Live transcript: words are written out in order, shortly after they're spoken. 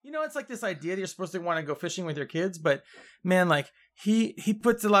You know, it's like this idea that you're supposed to want to go fishing with your kids, but man, like he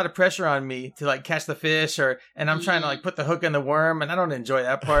puts a lot of pressure on me to like catch the fish, and I'm trying to like put the hook in the worm, and I don't enjoy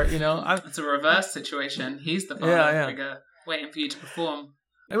that part. You know, it's a reverse situation. He's the father figure waiting for you to perform.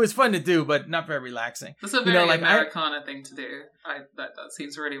 It was fun to do, but not very relaxing. That's a very Americana thing to do. That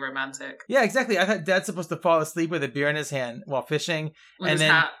seems really romantic. Yeah, exactly. I thought Dad's supposed to fall asleep with a beer in his hand while fishing. With his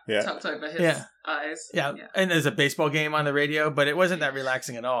hat tucked over his eyes. Yeah, and there's a baseball game on the radio, but it wasn't that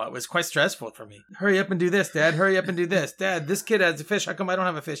relaxing at all. It was quite stressful for me. Hurry up and do this, Dad. Hurry up and do this. Dad, this kid has a fish. How come I don't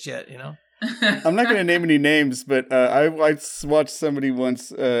have a fish yet, you know? I'm not going to name any names, but I watched somebody once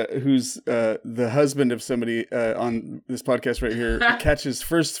who's the husband of somebody on this podcast right here catch his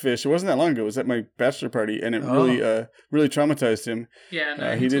first fish. It wasn't that long ago. It was at my bachelor party, and it really traumatized him. Yeah,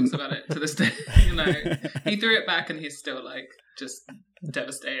 no, he talks about it to this day. You know, he threw it back, and he's still like just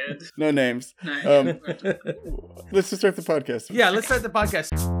devastated. No names. No. Let's just start the podcast. Yeah, let's start the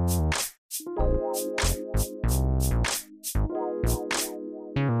podcast.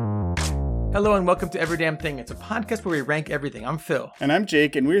 Hello and welcome to Every Damn Thing. It's a podcast where we rank everything. I'm Phil. And I'm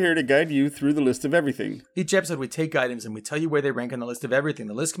Jake, and we're here to guide you through the list of everything. Each episode we take items and we tell you where they rank on the list of everything.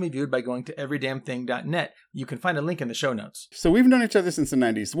 The list can be viewed by going to everydamnthing.net. You can find a link in the show notes. So we've known each other since the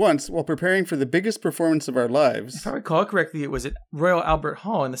 90s. Once, while preparing for the biggest performance of our lives. If I recall correctly, it was at Royal Albert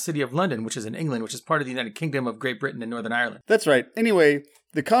Hall in the city of London, which is in England, which is part of the United Kingdom of Great Britain and Northern Ireland. That's right. Anyway,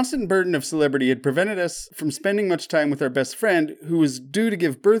 the constant burden of celebrity had prevented us from spending much time with our best friend, who was due to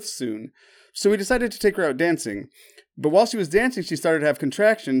give birth soon. So we decided to take her out dancing. But while she was dancing, she started to have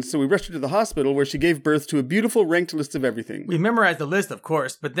contractions, so we rushed her to the hospital where she gave birth to a beautiful ranked list of everything. We memorized the list, of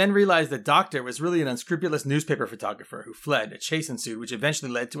course, but then realized the doctor was really an unscrupulous newspaper photographer who fled. A chase ensued, which eventually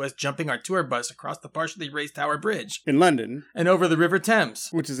led to us jumping our tour bus across the partially raised Tower Bridge. In London. And over the River Thames.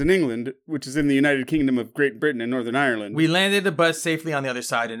 Which is in England, which is in the United Kingdom of Great Britain and Northern Ireland. We landed the bus safely on the other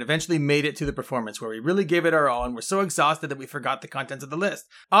side and eventually made it to the performance, where we really gave it our all and were so exhausted that we forgot the contents of the list.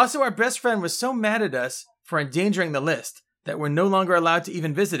 Also, our best friend was so mad at us for endangering the list that we're no longer allowed to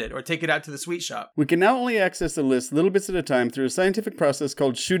even visit it or take it out to the sweet shop. We can now only access the list little bits at a time through a scientific process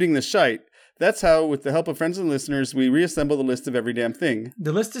called shooting the shite. That's how, with the help of friends and listeners, we reassemble the list of every damn thing.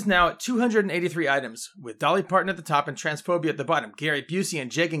 The list is now at 283 items, with Dolly Parton at the top and Transphobia at the bottom. Gary Busey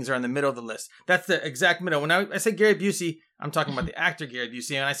and jeggings are in the middle of the list. That's the exact middle. When I say Gary Busey, I'm talking about the actor Gary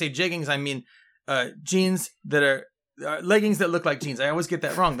Busey. And when I say jeggings, I mean jeans that are leggings that look like jeans. I always get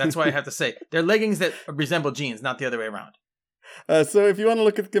that wrong. That's why I have to say. They're leggings that resemble jeans, not the other way around. So if you want to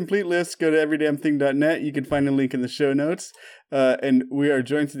look at the complete list, go to everydamnthing.net. You can find a link in the show notes. And we are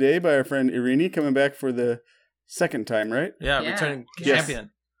joined today by our friend Irini, coming back for the second time, right? Yeah. Returning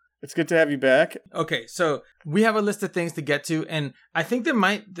champion. It's good to have you back. Okay, so we have a list of things to get to, and I think there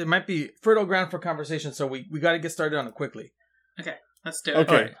might be fertile ground for conversation, so we got to get started on it quickly. Okay, let's do it.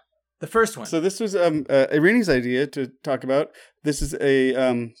 Okay. Right. The first one. So this was Irini's idea to talk about. This is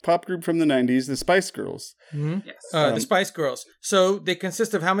a pop group from the 90s, the Spice Girls. Mm-hmm. Yes. The Spice Girls. So they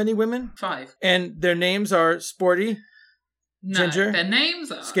consist of how many women? 5. And their names are Sporty, Ginger, their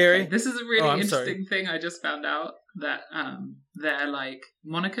names are Scary. Okay, this is a really interesting thing I just found out, that their like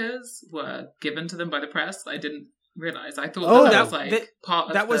monikers were given to them by the press. I didn't realize. I thought that was like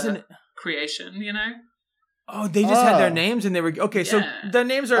part of the creation, you know? Oh, they just had their names and they were... Okay, so their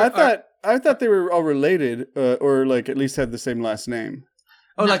names are... I thought they were all related, or like at least had the same last name.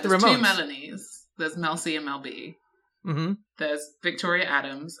 Oh, like the Ramones. 2 Melanies. There's Mel C and Mel B. Mm-hmm. There's Victoria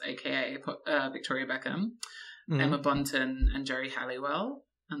Adams, a.k.a. Victoria Beckham, Emma Bunton and Jerry Halliwell.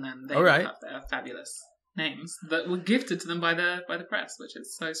 And then they have their fabulous names that were gifted to them by the press, which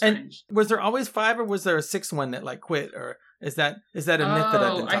is so strange. And was there always 5, or was there a 6th one that like quit? Or is that a myth that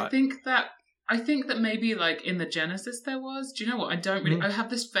I've been taught? I think that maybe like in the Genesis there was. Do you know what? I don't really. I have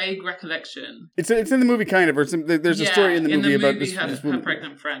this vague recollection. It's in the movie kind of. Or there's a story in the movie about this. Her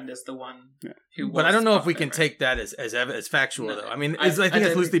pregnant friend is the one who. But I don't know if we can take that as factual though. I mean, I think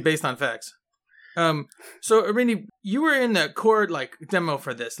it's loosely based on facts. So Irini, you were in the chord like demo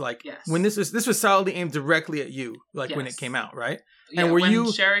for this, like when this was solidly aimed directly at you, like when it came out, right? Yeah, and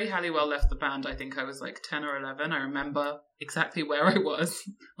when Sherry Halliwell left the band, I think I was like 10 or 11. I remember exactly where I was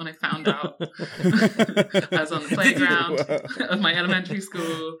when I found out. I was on the playground of my elementary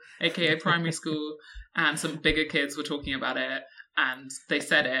school, aka primary school, and some bigger kids were talking about it, and they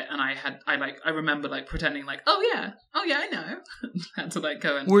said it, and I remember like pretending like, oh yeah, I know. Had to like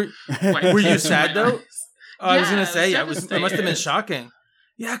go and were you sad though? I was gonna say it must have been shocking.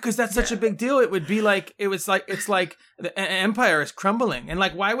 Yeah, because that's such a big deal. It would be like it's like the empire is crumbling, and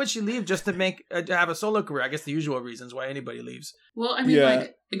like why would she leave just to make to have a solo career? I guess the usual reasons why anybody leaves. Well, I mean,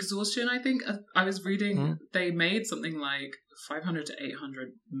 like exhaustion. I think I was reading they made something like 500 to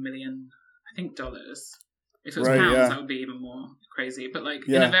 800 million, I think, dollars. If it was pounds, that would be even more crazy. But like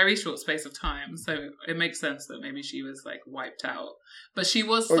in a very short space of time, so it makes sense that maybe she was like wiped out. But she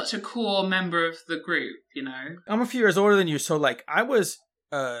was such a core member of the group, you know. I'm a few years older than you, so like I was,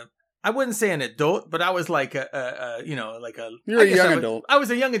 I wouldn't say an adult, but I was like You're a young adult. I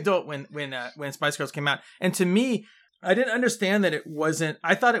was a young adult when Spice Girls came out, and to me, I didn't understand that it wasn't.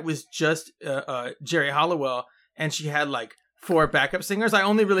 I thought it was just Jerry Halliwell, and she had like 4 backup singers. I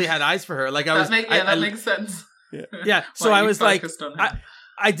only really had eyes for her. Like that makes sense. Yeah. So I was like,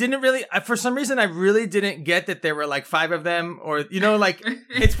 I didn't really, for some reason, I really didn't get that there were like 5 of them, or you know, like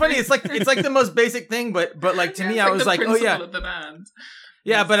it's funny. It's like the most basic thing, but like to me, I was like, oh yeah. Of the band.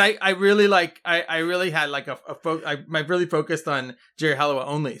 Yeah, but I really like I really had like I really focused on Jerry Halliwell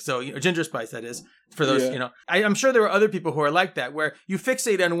only. So Ginger Spice, that is, for those I'm sure there were other people who are like that, where you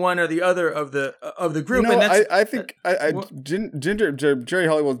fixate on one or the other of the group. No, and that's, I think Jerry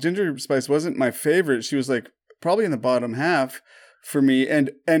Halliwell, Ginger Spice wasn't my favorite. She was like probably in the bottom half for me,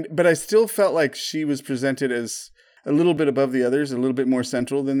 but I still felt like she was presented as a little bit above the others, a little bit more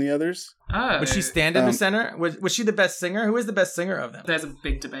central than the others. Oh. Would she stand in the center? Was she the best singer? Who is the best singer of them? There's a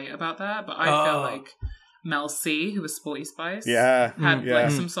big debate about that, but I feel like Mel C, who was Sporty Spice, had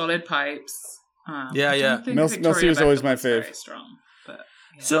like some solid pipes. Mel C was always my fave. Very strong, but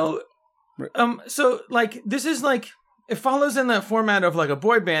so like this is like it follows in the format of like a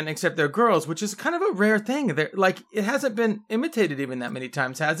boy band, except they're girls, which is kind of a rare thing. They're like it hasn't been imitated even that many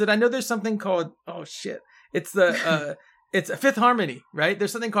times, has it? I know there's something called It's it's a Fifth Harmony, right?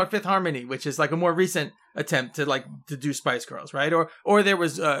 There's something called Fifth Harmony, which is like a more recent attempt to do Spice Girls, right? Or there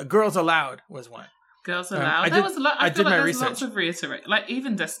was Girls Aloud was one. Girls Aloud. There was a lot. I feel like there's lots of reiterate. Like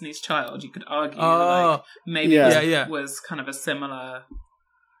even Destiny's Child, you could argue maybe was kind of a similar.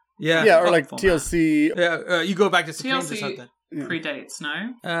 Yeah, or like format. TLC. Yeah, you go back to Supremes TLC or something. Predates,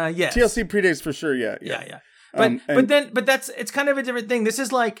 no? Yes. TLC predates for sure. Yeah. But it's kind of a different thing. This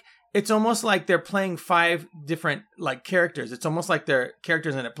is like. It's almost like they're playing 5 different like characters. It's almost like they're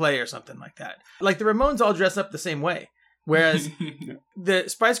characters in a play or something like that. Like the Ramones all dress up the same way, whereas the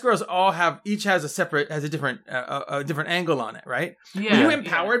Spice Girls each has a different angle on it, right? Yeah. Were you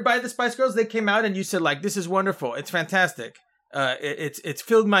empowered by the Spice Girls? They came out and you said like, "This is wonderful. It's fantastic. It's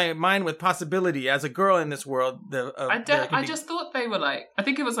filled my mind with possibility as a girl in this world." I just thought they were like. I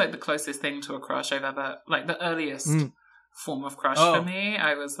think it was like the closest thing to a crush I've ever like the earliest. Form of crush for me.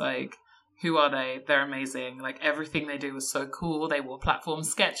 I was like, who are they? They're amazing. Like everything they do was so cool. They wore platform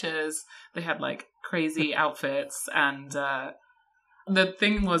sketches. They had like crazy outfits. And the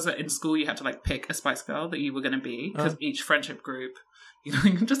thing was that in school you had to like pick a Spice Girl that you were going to be, because each friendship group,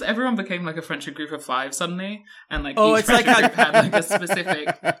 just everyone became like a friendship group of 5 suddenly, and like each friendship group had like a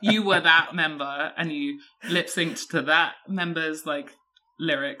specific. You were that member, and you lip synced to that member's like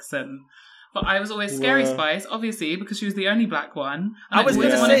lyrics and. But I was always Scary Spice, obviously, because she was the only black one. I was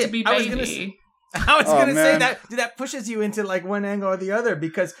going to say, to be Baby. I was going to say that pushes you into like one angle or the other,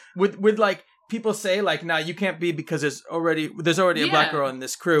 because with like people say like, nah, you can't be because there's already a black girl in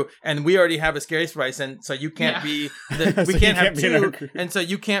this crew, and we already have a Scary Spice, and so you can't be. We can't have 2, and so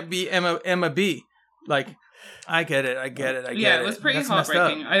you can't be Emma B. Like, I get it. Yeah, it was pretty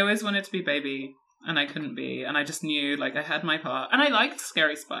heartbreaking. I always wanted to be Baby. And I couldn't be, and I just knew, like, I had my part. And I liked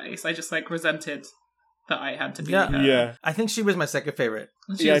Scary Spice. I just, like, resented that I had to be her. Yeah. I think she was my second favorite.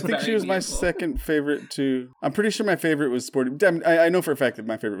 I think she was my second favorite, too. I'm pretty sure my favorite was Sporty. I know for a fact that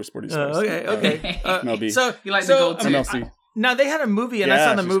my favorite was Sporty Spice. Okay. Mel B. So, you like the gold too? MLC. Now, they had a movie, and I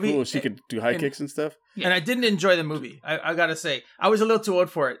saw the movie. Cool. She could do high kicks and stuff. Yeah. And I didn't enjoy the movie. I gotta say, I was a little too old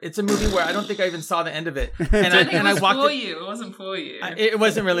for it. It's a movie where I don't think I even saw the end of it. And I walked for you. It wasn't for you. It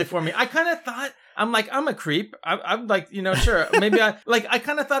wasn't really for me. I kind of thought. I'm a creep. I'm like, sure. Maybe I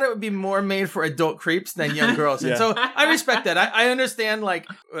kind of thought it would be more made for adult creeps than young girls. And so I respect that. I understand, like,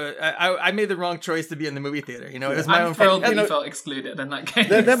 I made the wrong choice to be in the movie theater. It was my own fault. You felt excluded in that case.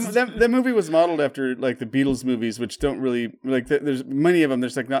 That movie was modeled after, like, the Beatles movies, which don't really, like, there's many of them.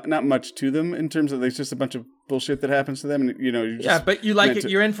 There's, like, not much to them in terms of, it's just a bunch of bullshit that happens to them. And, you're just but you like it.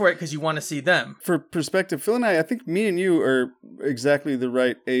 You're in for it because you want to see them. For perspective, Phil and I think me and you are exactly the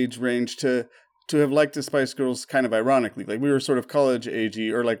right age range to to have liked the Spice Girls kind of ironically. Like, we were sort of college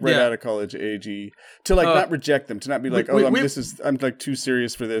agey, or like right out of college agey, to like not reject them, to not be like, I'm like too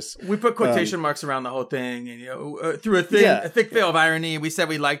serious for this. We put quotation marks around the whole thing, and through a thick veil of irony, we said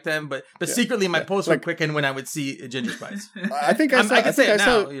we liked them, but secretly my pulse would quicken when I would see Ginger Spice. I think I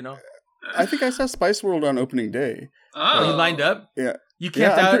saw I think I saw Spice World on opening day. Oh, you lined up? Yeah. You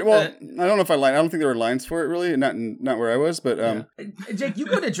camped out? I don't know if I lined. I don't think there were lines for it really, not where I was, but Jake, you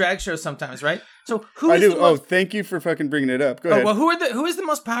go to drag shows sometimes, right? So I do. Thank you for fucking bringing it up. Go ahead. Well, who is the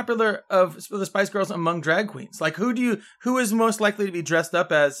most popular of the Spice Girls among drag queens? Like, who is most likely to be dressed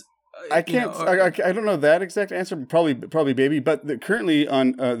up as? I can't. I don't know that exact answer. Probably Baby. But currently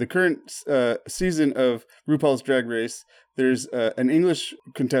on the current season of RuPaul's Drag Race, there's an English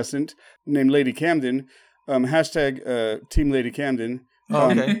contestant named Lady Camden. Hashtag Team Lady Camden.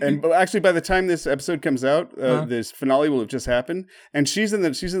 Okay. And actually, by the time this episode comes out, this finale will have just happened, and she's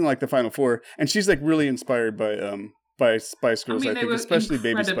in like the final four, and she's like really inspired by Spice Girls. I think, especially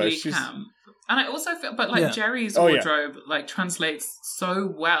Baby Spice. And I also feel, but like Jerry's wardrobe like translates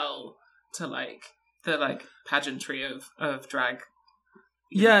so well to like the pageantry of drag.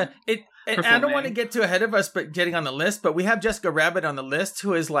 Yeah, I don't want to get too ahead of us, but getting on the list. But we have Jessica Rabbit on the list,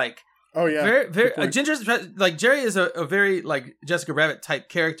 who is like. Oh yeah, very Ginger's like Jerry is a very like Jessica Rabbit type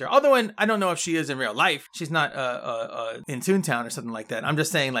character. Although I don't know if she is in real life. She's not in Toontown or something like that. I'm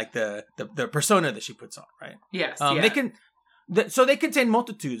just saying like the persona that she puts on, right? Yes. They contain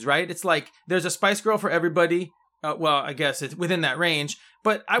multitudes, right? It's like there's a Spice Girl for everybody. I guess it's within that range.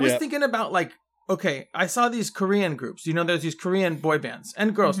 But I was thinking about like, okay, I saw these Korean groups. There's these Korean boy bands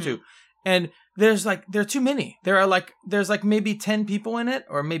and girls too, and. There are too many. There's maybe 10 people in it,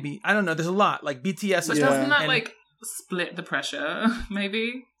 or maybe, I don't know, there's a lot, like BTS. But doesn't that split the pressure,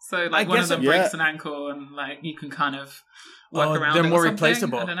 maybe? So like one of them breaks an ankle and like you can kind of work around it. They're more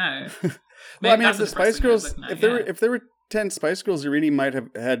replaceable. I don't know. Well, I mean, if the Spice Girls, if there were 10 Spice Girls, Irene might have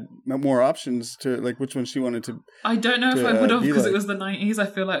had more options to like which one she wanted to. I don't know if I would have, because it was the 90s. I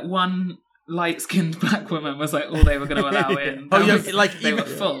feel like one light-skinned black woman was like all they were going to allow in. They were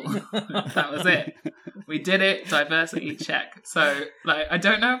full. That was it. We did it. Diversity check. So like, I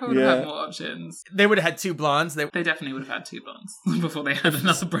don't know if I would have had more options. They would have had two blondes. They definitely would have had two blondes before they had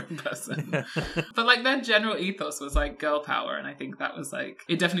another brown person. But like their general ethos was like girl power, and I think that was like,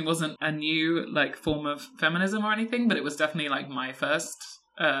 it definitely wasn't a new like form of feminism or anything, but it was definitely like my first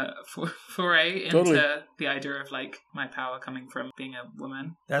foray into the idea of like my power coming from being a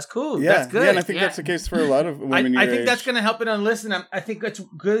woman. That's cool. Yeah, that's good. Yeah, and I think that's the case for a lot of women. I think that's going to help it on list, and I think it's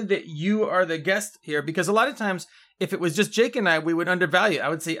good that you are the guest here, because a lot of times, if it was just Jake and I, we would undervalue it. I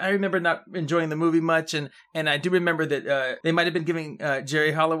would say, I remember not enjoying the movie much, and I do remember that they might have been giving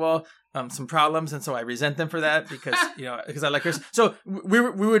Jerry Halliwell some problems, and so I resent them for that because I like her. So we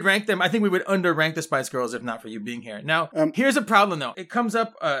would rank them. I think we would underrank the Spice Girls if not for you being here. Now, here's a problem though. It comes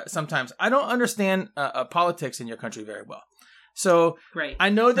up sometimes. I don't understand politics in your country very well. So I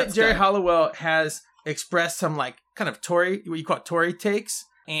know that Jerry Halliwell has expressed some like kind of Tory, what you call it, Tory takes,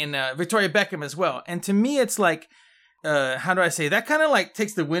 and Victoria Beckham as well. And to me, it's like, how do I say, that kind of like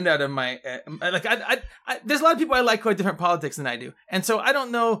takes the wind out of my I there's a lot of people I like who have different politics than I do, and so I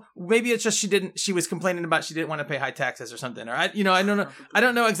don't know, maybe it's just she was complaining about she didn't want to pay high taxes or something, or I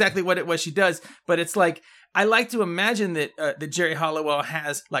don't know exactly what it was she does, but it's like I like to imagine that that Jerry Halliwell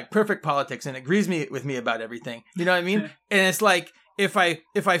has like perfect politics and agrees with me about everything, you know what I mean? And it's like if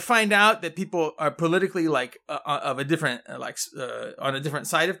I find out that people are politically like of a different on a different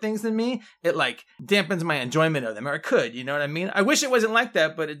side of things than me, it like dampens my enjoyment of them, or it could, you know what I mean? I wish it wasn't like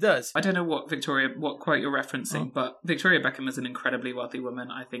that, but it does. I don't know what quote you're referencing, but Victoria Beckham is an incredibly wealthy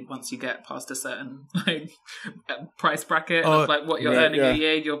woman. I think once you get past a certain like price bracket of like what you're earning a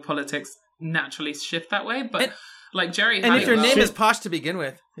year, your politics naturally shift that way. But like Jerry Halliwell, and if your name is posh to begin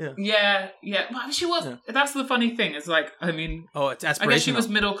with, yeah. Well, she was. Yeah. That's the funny thing. Is like, I mean, it's aspirational. I guess she was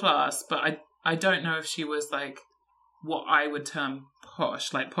middle class, but I don't know if she was like what I would term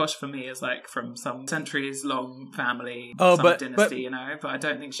posh. Like posh for me is like from some centuries long family, dynasty, But I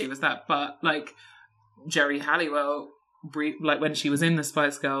don't think she was that. But like Jerry Halliwell, like when she was in the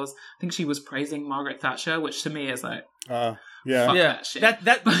Spice Girls, I think she was praising Margaret Thatcher, which to me is like. That shit.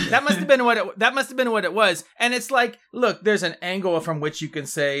 That must have been what it was. And it's like, look, there's an angle from which you can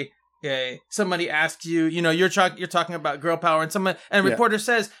say, somebody asks you, you're talking about girl power, and a reporter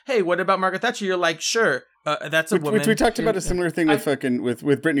says, "Hey, what about Margaret Thatcher?" You're like, "Sure, that's a woman." We talked about a similar thing with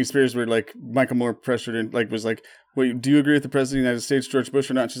Britney Spears, where like Michael Moore pressured and like was like, "Wait, do you agree with the president of the United States, George Bush,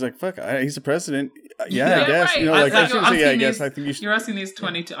 or not?" And she's like, "Fuck, he's the president." I guess. Right. I shouldn't say I guess. I think you should. You're asking these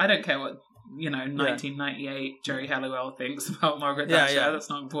 22. I don't care what 1998 Jerry Halliwell thinks about Margaret Yeah, Thatcher. yeah. That's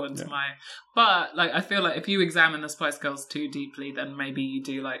not important to my... But, like, I feel like if you examine the Spice Girls too deeply, then maybe you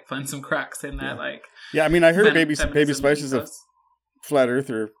do, like, find some cracks in there, like... Yeah, I mean, I heard Baby feminism Spice is a ethos. flat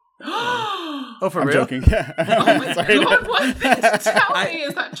earther. Oh, for I'm real? joking. Yeah. Oh my Sorry. god, what? Tell me,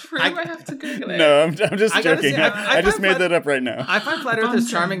 is that true? I have to Google it. No, I'm just I gotta joking. say, I just find made that up right now. I find Flat Earth I'm is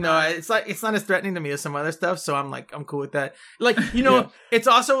charming though. saying that. It's not as threatening to me as some other stuff, so I'm cool with that. Like, it's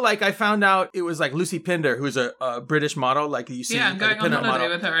also like I found out it was like Lucy Pinder, who's a British model, like you see. Yeah, I'm going like, on pinup holiday model.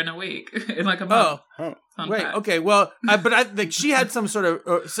 with her in a week. In like a month. Oh, Fun wait, fact. okay. Well, but I think she had some sort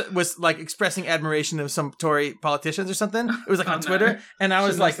of was like expressing admiration of some Tory politicians or something. It was like Oh, on no. Twitter, and I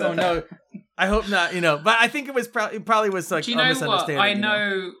was Shouldn't like, have oh said no. I hope not, But I think it probably was like Do you a know what? misunderstanding. I you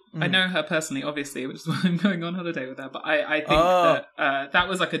know, I Mm. know her personally, obviously, which is why I'm going on holiday with her. But I think Oh. that that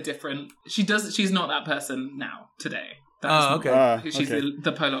was like a different. She's not that person now today. That's Oh, not okay. who she's okay.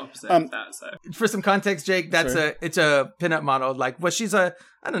 the polar opposite of that. So For some context, Jake, it's a pinup model. Like, well, she's a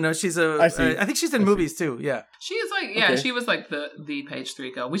I see. I think she's in movies too. Yeah. she is like, Okay. she was like the page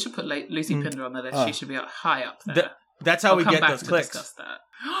 3 girl. We should put Lucy Mm. Pinder on the list. Ah. She should be high up there. That's how I'll we come get back those to clicks. discuss that.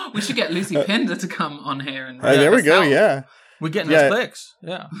 We should get Lucy Pinder to come on here and There we go. herself. Yeah. We're getting Yeah. those clicks.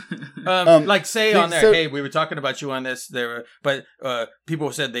 Yeah. Like say the- on there, so- hey, we were talking about you on this. But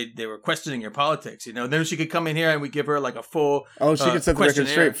people said they were questioning your politics. Then she could come in here and we give her like a full. Oh, she could set the record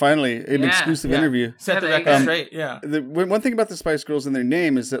questionnaire. straight. Finally, an Yeah. exclusive Yeah. interview. Set the Yeah, there you record go. straight. Yeah. One thing about the Spice Girls and their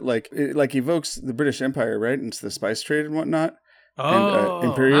name is that it like evokes the British Empire, right? And it's the spice trade and whatnot. Oh. And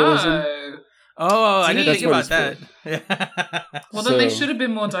imperialism. Oh. Oh, I didn't That's think what about it's that. Yeah. Well, then they So- should have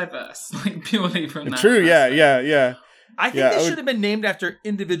been more diverse, like purely from that. True. Yeah. I think Yeah, I they would- should have been named after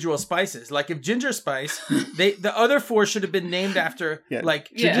individual spices. Like if Ginger Spice, the other four should have been named after Yeah. like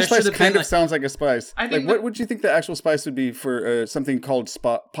Yeah. Ginger there spice should have kind been, of sounds like a spice. I Like, think what that- would you think the actual spice would be for something called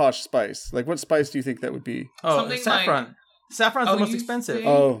posh spice? Like, what spice do you think that would be? something saffron. Saffron's the most you expensive. see?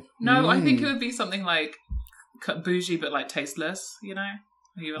 Oh, No, I think it mm. would be something like bougie but like tasteless. You like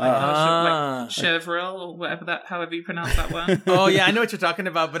Ah. chevreul or whatever however you pronounce that one. Oh yeah, I know what you're talking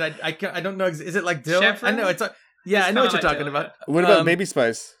about, but I don't know. Is it like dill? Chevron? I know it's. Yeah, It's I know what you're kinda like talking dill, about. What about Um, baby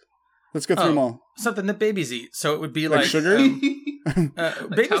spice? Let's go through oh. them all. Something that babies eat. So it would be Like like sugar?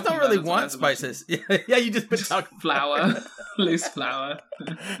 babies talcum don't really powders, want whatever. spices. Yeah, you just put talcum Flour, loose flour.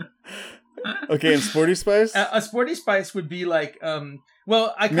 Okay, and sporty spice? A sporty spice would be like,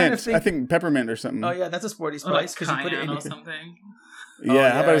 well, I kind Mint. of think. I think peppermint or something. Oh yeah, that's a sporty Or like spice because you put it cayenne in. or something. Yeah, Oh,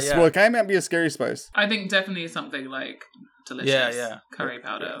 how about yeah. well, cayenne might be a scary spice. I think definitely something like delicious. Yeah. Curry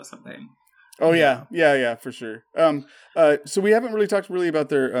powder or something. Oh yeah, for sure. So we haven't really talked about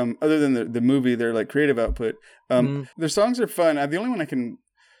their other than the movie, their like creative output. Their songs are fun. The only one I can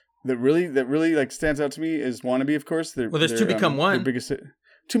that really like stands out to me is "Wannabe," of course. Well, there's "To Become One." Their biggest hit.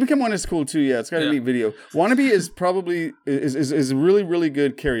 "To Become One" is cool too. Yeah, it's got a Yeah. neat video. "Wannabe" is probably is a really really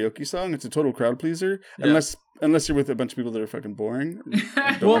good karaoke song. It's a total crowd pleaser, Yeah. unless you're with a bunch of people that are fucking boring.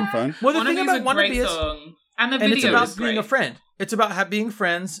 Don't Well, have fun. Well, the Wannabe's thing about a Wannabe great is, song. And the and video it's about is being a great. friend. It's about being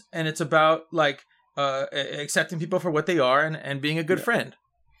friends, and it's about like accepting people for what they are and being a good friend.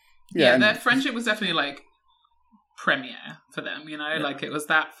 Yeah, and- their friendship was definitely like premiere for them, like it was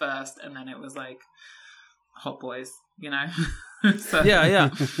that first and then it was like Hot Boys, So, Yeah.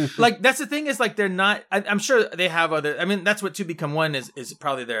 Like that's the thing is like they're not. I'm sure they have other. I mean, that's what "To Become One" is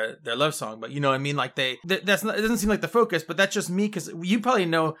probably their love song. But you know what I mean? Like that's not. It doesn't seem like the focus. But that's just me because you probably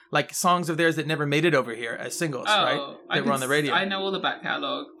know like songs of theirs that never made it over here as singles, right? They were on the radio. I know all the back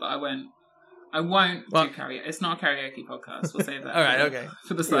catalogue, but I won't Well- do karaoke. It's not a karaoke podcast. We'll save that. All right, for, okay.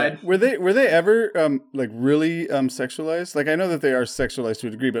 For the Yeah. side. Were they ever like really sexualized? Like I know that they are sexualized to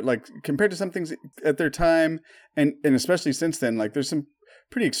a degree, but like compared to some things at their time and especially since then, like there's some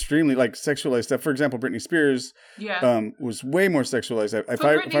pretty extremely like sexualized stuff. For example, Britney Spears Yeah. was way more sexualized. If For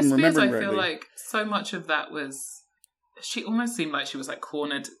Britney I'm Spears, remembering I feel rightly. like so much of that was she almost seemed like she was like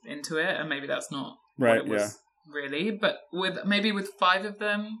cornered into it, and maybe that's not Right, what it was really. But with 5 of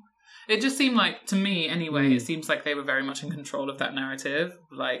them, it just seemed like to me anyway. It seems like they were very much in control of that narrative.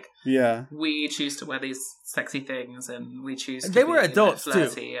 Like Yeah. we choose to wear these sexy things, and we choose. To They be, were adults, too.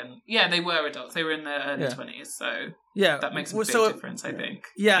 flirty, and yeah, they were adults. They were in their early Yeah. 20s, so Yeah, that makes a well, big difference, I think.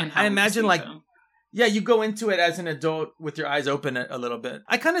 Yeah, in how I we imagine perceive like them. yeah, you go into it as an adult with your eyes open a little bit.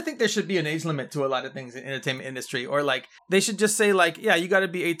 I kind of think there should be an age limit to a lot of things in the entertainment industry, or like they should just say like, yeah, you got to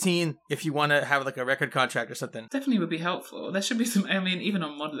be 18 if you want to have like a record contract or something. Definitely would be helpful. There should be some. I mean, even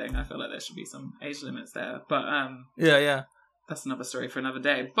on modeling, I feel like there should be some age limits there. But Yeah. that's another story for another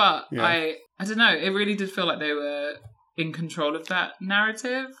day. But Yeah. I don't know. It really did feel like they were in control of that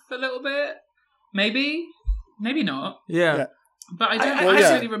narrative a little bit. Maybe not. Yeah. Yeah. But I don't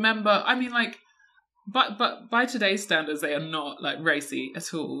really remember. I mean, like, but by today's standards, they are not like racy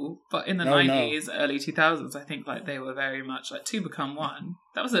at all. But in the 90s, early 2000s, I think like they were very much like Two Become One.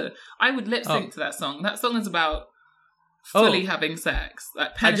 That was I would lip sync to that song. That song is about fully having sex,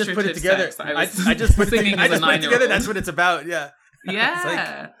 like penetrative I just put it together. Sex. I just put singing I as a just put it together. 9-year-old. That's what it's about. Yeah.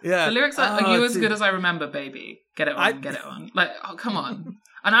 Yeah. Yeah. The lyrics are "You as good as I remember, baby. Get it on, get it on." Like, oh, come on.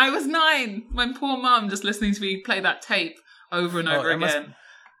 And I was 9 when poor mum just listening to me play that tape over and over again.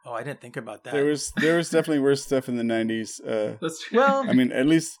 I didn't think about that. There was definitely worse stuff in the 90s. That's true. Well, I mean, at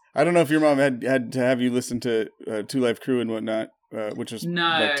least I don't know if your mom had to have you listen to Two Live Crew and whatnot, which was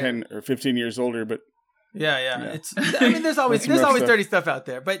like 10 or 15 years older, but yeah. It's. I mean, there's always dirty stuff out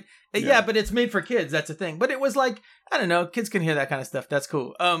there, but but it's made for kids. That's the thing. But it was like, I don't know, kids can hear that kind of stuff. That's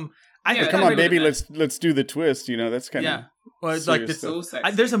cool. Come on, baby, let's do the twist. You know, that's kind of Well, it's like this.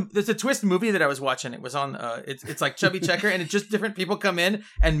 There's a twist movie that I was watching. It was on. It's like Chubby Checker, and it's just different people come in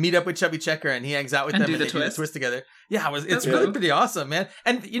and meet up with Chubby Checker, and he hangs out with them, and they do the twist together. Yeah, it's really pretty awesome, man.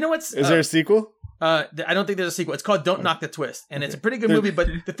 And you know what's? Is there a sequel? I don't think there's a sequel. It's called Don't Knock the Twist, and it's a pretty good movie. But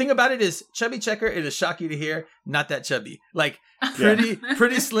the thing about it is, Chubby Checker, it'll shock you to hear, not that chubby, like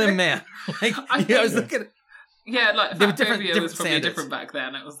pretty slim man. Like I was looking. Yeah, like they were different was probably standards. different back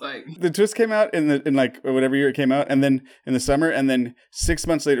then. It was like the twist came out in like whatever year it came out, and then in the summer, and then 6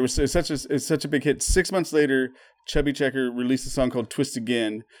 months later, it's such a big hit. 6 months later, Chubby Checker released a song called "Twist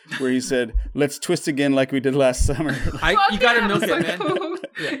Again," where he said, "Let's twist again like we did last summer." You gotta milk it, man. Cool.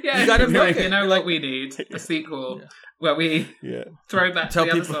 Yeah, you gotta milk it. You know what we need? A sequel where we throw back to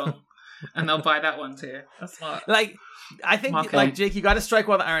the other song, and they'll buy that one too. That's smart. Like, I think, like Jake, you got to strike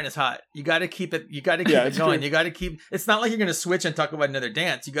while the iron is hot. You got to keep it. You got to keep it going. True. You got to keep. It's not like you're going to switch and talk about another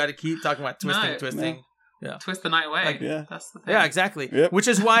dance. You got to keep talking about twisting. No. Yeah, twist the night away. Like, that's the thing. Yeah, exactly. Yep. Which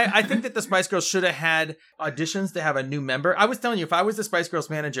is why I think that the Spice Girls should have had auditions to have a new member. I was telling you, if I was the Spice Girls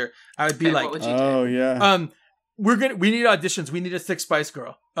manager, I would be like, what would you do? "Oh yeah, we need auditions. We need a 6th Spice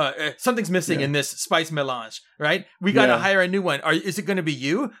Girl. Something's missing in this Spice melange, right? We got to hire a new one. Is it going to be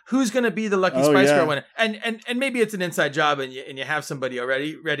you? Who's going to be the lucky Spice Girl winner? And maybe it's an inside job, and you have somebody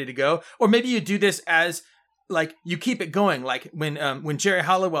already ready to go, or maybe you do this as like you keep it going. Like when Jerry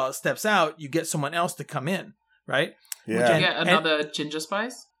Halliwell steps out, you get someone else to come in, right? Yeah. Would you get another Ginger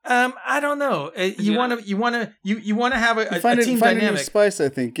Spice? I don't know. You want to have a team find dynamic. A new Spice, I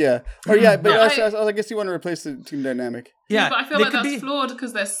think. Yeah. Or I guess you want to replace the team dynamic. Yeah, but I feel like that's flawed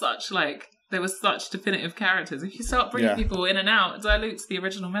because they're such they were such definitive characters. If you start bringing people in and out, it dilutes the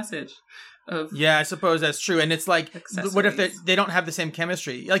original message. I suppose that's true. And it's like, what if they don't have the same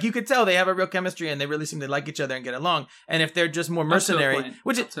chemistry? Like, you could tell they have a real chemistry and they really seem to like each other and get along. And if they're just more mercenary, to a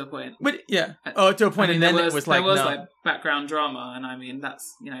point. To a point. I mean, and then there was like background drama, and I mean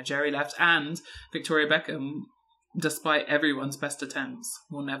that's Jerry left, and Victoria Beckham, despite everyone's best attempts,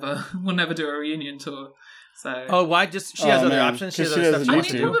 will never do a reunion tour. So why? Just she has other options. She has other stuff.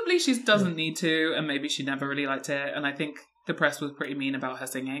 Probably she doesn't need to, and maybe she never really liked it. And I think the press was pretty mean about her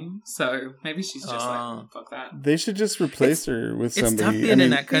singing, so maybe she's just fuck that. They should just replace her with somebody. It's tough being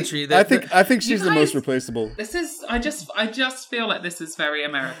in that country. I think she's the most replaceable. This is. I just feel like this is very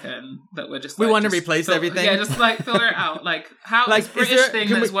American. That we're just we want to replace everything. Yeah, just figure it out. Like how this British thing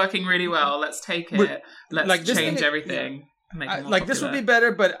that's working really well. Let's take it. Let's change everything. This would be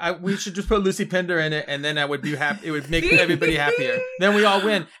better, but we should just put Lucy Pender in it, and then I would be happy. It would make everybody happier. Then we all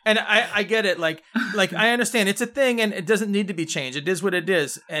win. And I get it. Like I understand it's a thing, and it doesn't need to be changed. It is what it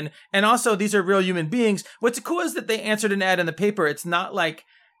is. And also these are real human beings. What's cool is that they answered an ad in the paper. It's not like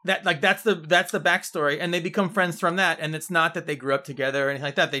that. Like that's the backstory, and they become friends from that. And it's not that they grew up together or anything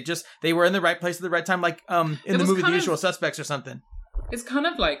like that. They were in the right place at the right time, like in the movie The Usual Suspects or something. It's kind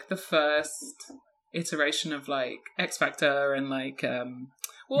of like the first iteration of like X Factor and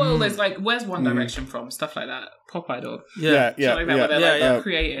there's like where's One Direction from, stuff like that, Pop Idol, where they're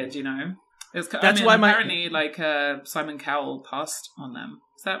created, That's why apparently Simon Cowell passed on them.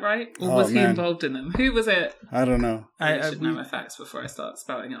 Is that right? Or was he involved in them? Who was it? I don't know. I should know my facts before I start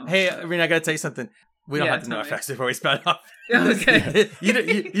spouting it off. Hey, Irina, I gotta tell you something. We don't have to know our facts before we spout off. Okay.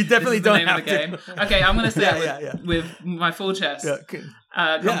 you definitely don't have to. Okay, I'm gonna say it with my full chest.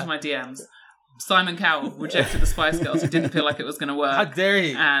 Come to my DMs. Simon Cowell rejected the Spice Girls. He didn't feel like it was going to work. How dare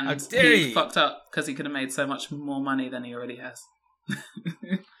he? And he fucked up because he could have made so much more money than he already has.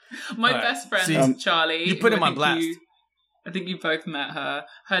 My best friend, Charlie. You put him on blast. I think you both met her.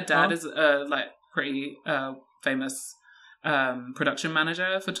 Her dad is pretty famous production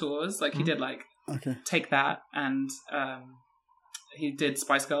manager for tours. Like he did Take That and he did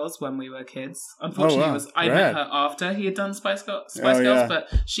Spice Girls when we were kids. Unfortunately, I rad. met her after he had done Spice Girls,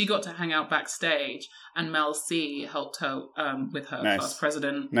 but she got to hang out backstage, and Mel C helped her with her class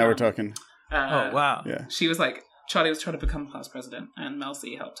president. Now we're talking. Oh, wow. Yeah. She was like, Charlie was trying to become class president, and Mel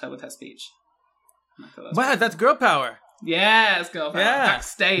C helped her with her speech. Wow, that's girl power. Yes, girl power. Yeah.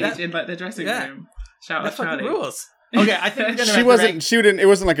 Backstage in like the dressing room. Shout out Charlie. Rules. Okay, I think we're gonna It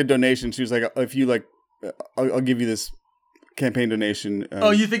wasn't like a donation. She was like, if you like, I'll give you this campaign donation.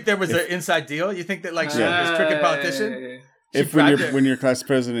 You think there was an inside deal? You think that like she was tricking politician? If when you're class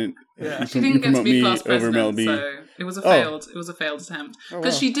president, she didn't get to be class president, Mel B. so it was a failed attempt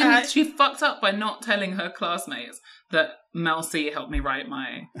because she didn't. She fucked up by not telling her classmates that Mel C helped me write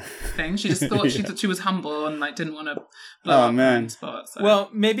my thing. She just thought she was humble and like didn't want to blow up her own spot. So. Well,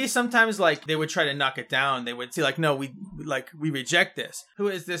 maybe sometimes like they would try to knock it down. They would see like, no, we reject this. Who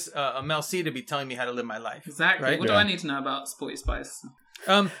is this Mel C to be telling me how to live my life? Exactly. Right? What do I need to know about Sporty Spice?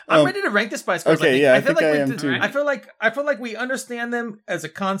 I'm ready to rank the Spice Girls. Okay, I think I am too. I feel like we understand them as a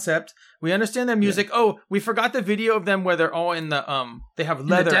concept. We understand their music. Yeah. Oh, we forgot the video of them where they're all in the they have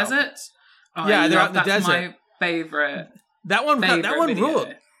leather in the desert. Oh, yeah, they're out in the desert. My favorite. That one video.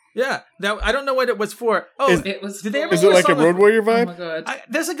 ruled. Yeah, I don't know what it was for. Oh, it was. Did they ever is it like a Road Warrior vibe? Oh my god!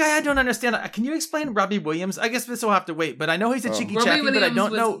 There's a guy I don't understand. Can you explain Robbie Williams? I guess this will have to wait. But I know he's a cheeky chappy, but I don't know.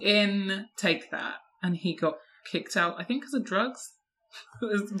 Robbie Williams was in Take That, and he got kicked out. I think because of drugs. It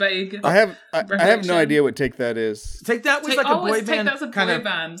was vague. I have no idea what Take That is. Take That was like a boy band. Take That's a boy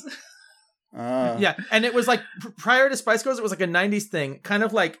band. Yeah, and it was like prior to Spice Girls, it was like a '90s thing, kind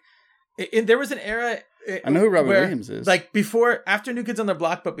of like. There was an era. I know who Robbie Williams is. Like after New Kids on the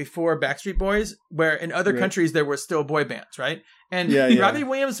Block, but before Backstreet Boys, where in other countries there were still boy bands, right? And Robbie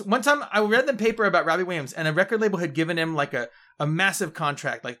Williams, one time I read the paper about Robbie Williams, and a record label had given him like a massive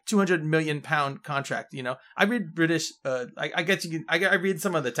contract, like £200 million contract. You know, I read British. I read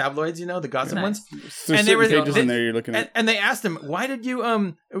some of the tabloids, you know, the gossip ones. So and there were pages in there you're looking at. And they asked him, why did you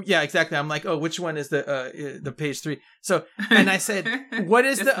Yeah, exactly. I'm like, oh, which one is the page 3? So, and I said, what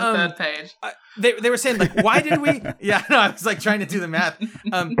is the third page? They were saying like, why did we? Yeah, no, I was like trying to do the math.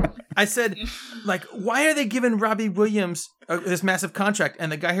 I said, like, why are they giving Robbie Williams this massive contract?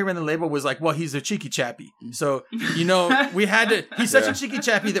 And the guy here in the label was like, well, he's a cheeky chappy. So, you know, we had to, he's such a cheeky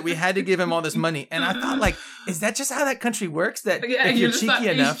chappy that we had to give him all this money. And I thought like, is that just how that country works? That if you're cheeky like,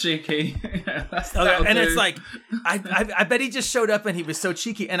 enough. He's cheeky. And it's like, I bet he just showed up and he was so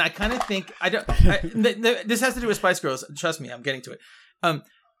cheeky. And I kind of think, this has to do with Spice Girls. Trust me, I'm getting to it.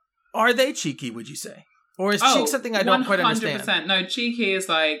 Are they cheeky, would you say? Or is cheek something I don't quite understand? 100%. No, cheeky is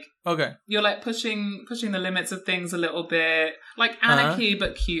like... Okay. You're like pushing the limits of things a little bit. Like Anarchy,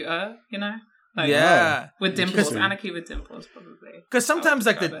 but cuter, you know? Like, with dimples. Anarchy with dimples, probably. Because sometimes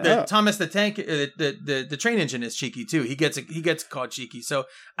like the Thomas the Tank, the train engine is cheeky too. He gets called cheeky. So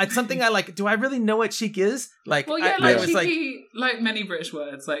it's something I like. Do I really know what cheek is? Like, well, yeah, cheeky, like many British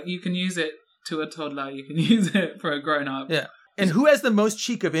words. Like you can use it to a toddler. You can use it for a grown-up. Yeah. And who has the most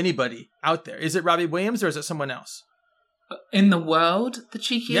cheek of anybody out there? Is it Robbie Williams or is it someone else? In the world, the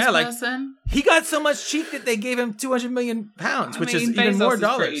cheekiest person? He got so much cheek that they gave him £200 million, which is even Bezos more is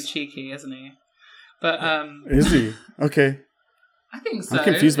dollars. Pretty cheeky, isn't he? But is he? Okay. I think so. I'm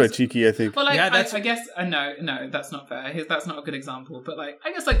confused by cheeky, I think. Well, like, I guess no, that's not fair. That's not a good example. But like,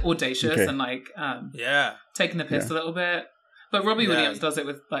 I guess like audacious and like, taking the piss a little bit. But Robbie Williams does it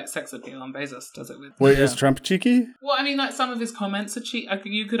with like sex appeal, and Bezos does it with. Wait, is Trump cheeky? Well, I mean, like some of his comments are cheeky.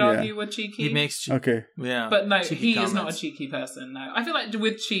 You could argue were cheeky. He makes cheek. Okay. Yeah. But no, he is not a cheeky person. No, I feel like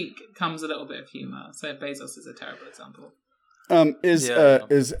with cheek comes a little bit of humor. So Bezos is a terrible example.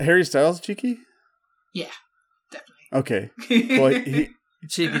 Is Harry Styles cheeky? Yeah, definitely. Okay. Well,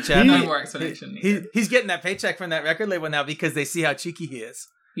 cheeky chap. No more explanation. He's getting that paycheck from that record label now because they see how cheeky he is.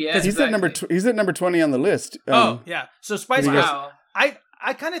 Yeah, he's at number 20 on the list. So Spice Girls.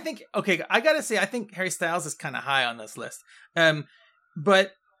 I kind of think. Okay, I gotta say, I think Harry Styles is kind of high on this list.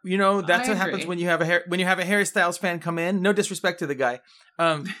 But you know that's what happens when you have a Harry Styles fan come in. No disrespect to the guy,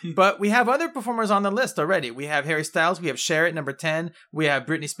 but we have other performers on the list already. We have Harry Styles. We have Cher at number 10. We have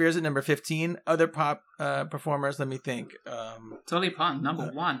Britney Spears at number 15. Other pop performers. Let me think. Dolly Parton,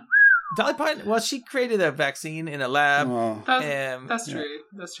 number 1. Dolly Parton, well, she created a vaccine in a lab. Oh. That's true.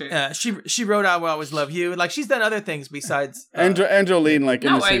 That's true. She wrote "I Will Always Love You." Like she's done other things besides. And Jolene, like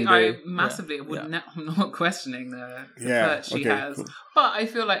in the same day. I massively would. I'm not questioning the hurt she has, cool. But I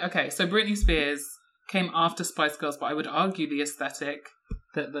feel like so Britney Spears came after Spice Girls, but I would argue the aesthetic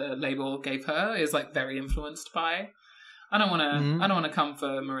that the label gave her is like very influenced by. I don't want to. Mhm. I don't want to come for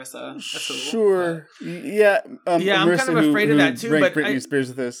Marissa at all. Sure. Yeah. Yeah, I'm Marissa, kind of afraid of that too, ranked but Britney I- Spears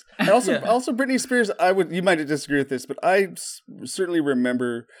with this. And also, Yeah. also Britney Spears. You might disagree with this, but I certainly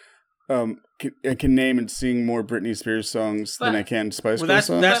remember, I can name and sing more Britney Spears songs than But- I can Spice Well, Girls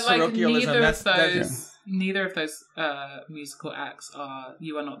songs. that's But like parochialism. neither of those musical acts are.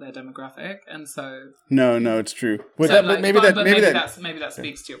 You are not their demographic, and so. No, it's true. Well, so, that, like, but maybe that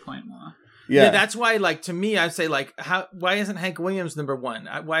speaks to your point more. yeah. that's why, like, to me, I'd say, like, why isn't Hank Williams number one?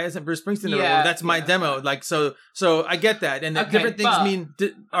 Why isn't Bruce Springsteen number one? Yeah, Well, that's my yeah. demo. Like, so I get that, and that Okay, different things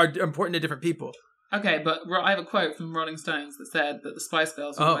but- are important to different people. Okay, but I have a quote from Rolling Stones that said that the Spice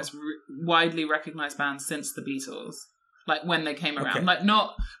Girls were Oh. the most widely recognized band since the Beatles. Like when they came around, Okay. like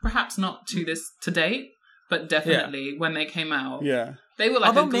perhaps not to date, but definitely when they came out, Yeah. they were like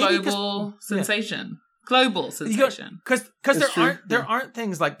Although a maybe global 'cause- yeah. sensation. Global sensation. Because It's true. there aren't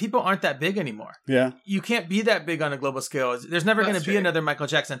things like people aren't that big anymore. Yeah. You can't be that big on a global scale. There's never going to That's be true. another Michael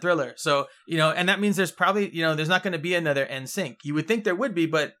Jackson Thriller. So, and that means there's probably, there's not going to be another NSYNC. You would think there would be,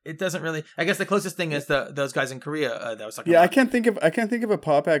 but it doesn't really. I guess the closest thing is those guys in Korea that I was talking Yeah, about. I can't think of a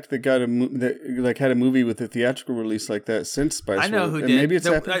pop act that got that like had a movie with a theatrical release like that since Spice I know World. who And did. Maybe it's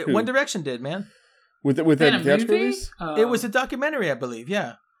Epic Who. One Direction did, man. with They a had a theatrical movie? release. It was a documentary, I believe.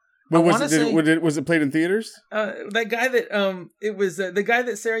 Yeah. But wanna say- was it played in theaters? That guy that it was the guy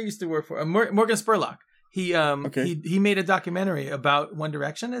that Sarah used to work for, Morgan Spurlock. He made a documentary about One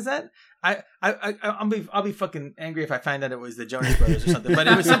Direction. Is that I'll be fucking angry if I find out it was the Jonas Brothers or something, but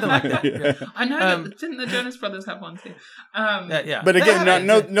it was something like that. Yeah. I know. That, didn't the Jonas Brothers have one too? Yeah. But again,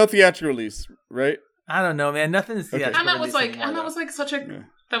 That- no theatrical release, right? I don't know, man. Nothing is Okay. theatrical. And that was release like, anymore, such a. Yeah.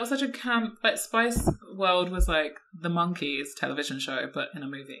 That was such a camp. Like Spice World was like the Monkees television show, but in a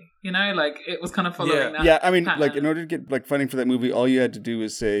movie. Like it was kind of following that. Yeah, I mean, pattern. like in order to get like funding for that movie, all you had to do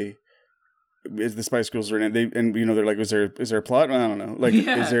is say, "Is the Spice Girls are in it?" They're like, "Is there a plot?" I don't know. Like,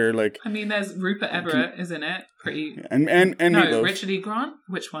 Yeah. is there like I mean, there's Rupert Everett is in it. Pretty. and No, Meatloaf. Richard E. Grant.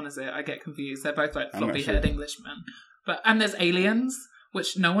 Which one is it? I get confused. They're both like I'm not floppy-haired sure. Englishmen. And there's aliens,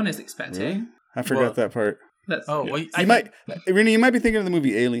 which no one is expecting. Really? I forgot Well- that part. That's Oh, well, Rini, you might be thinking of the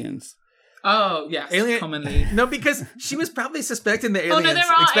movie Aliens. Oh yes, Alien- commonly No, because she was probably suspecting the Oh, aliens, no, there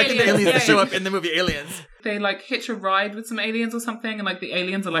are expecting the aliens, aliens to yeah. show up in the movie Aliens. they like hitch a ride with some aliens or something, and like the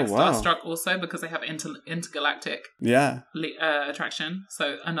aliens are like Oh, wow. starstruck also because they have intergalactic Yeah. attraction.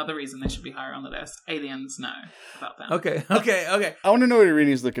 So another reason they should be higher on the list. Aliens know about them. Okay. I want to know what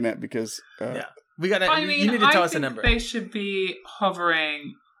Irini's looking at because Yeah. We gotta. I mean, you need to tell I us a think number. they should be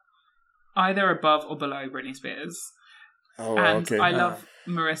hovering either above or below Britney Spears. oh, And okay. I love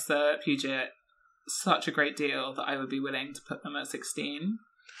Marissa Puget such a great deal that I would be willing to put them at 16.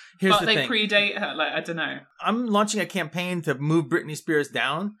 Here's but the they thing. predate her. Like, I don't know. I'm launching a campaign to move Britney Spears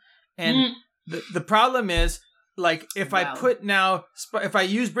down, and Mm. the problem is, like, if I Wow. put now, if I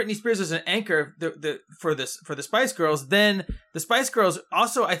use Britney Spears as an anchor for the Spice Girls, then the Spice Girls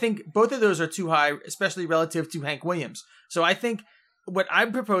also, I think both of those are too high, especially relative to Hank Williams. So I think what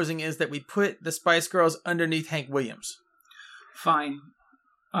I'm proposing is that we put the Spice Girls underneath Hank Williams. Fine.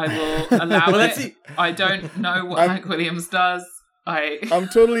 I will allow Well, it. let's see. I don't know what Hank Williams does. I'm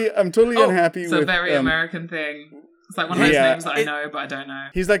totally unhappy It's with a very American thing. It's like one of those Yeah, names that I know, but I don't know.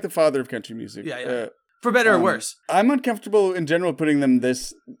 He's like the father of country music. Yeah. For better or worse. I'm uncomfortable in general putting them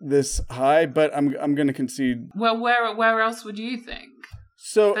this high, but I'm going to concede. Well, where else would you think?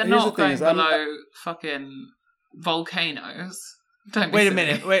 So They're here's the not thing: going is below fucking volcanoes. Don't be Wait a silly.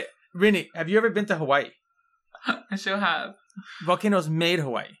 minute. Wait, Rini, have you ever been to Hawaii? I sure have. Volcanoes made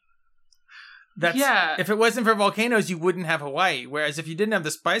Hawaii. Yeah. If it wasn't for volcanoes, you wouldn't have Hawaii. Whereas if you didn't have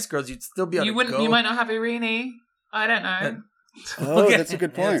the Spice Girls, you'd still be able You to wouldn't. go. You might not have Irini. I don't know. Oh, Okay. that's a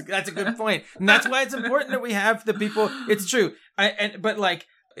good point. That's a good point, and that's why it's important that we have the people. It's true. But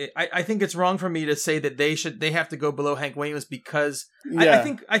I think it's wrong for me to say that they have to go below Hank Williams because Yeah.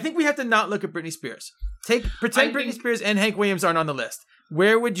 I think we have to not look at Britney Spears. Pretend Britney Spears and Hank Williams aren't on the list.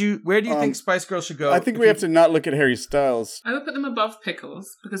 Where do you think Spice Girls should go? I think we have to not look at Harry Styles. I would put them above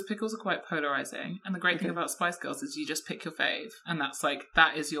Pickles because Pickles are quite polarizing. And the great thing about Spice Girls is you just pick your fave. And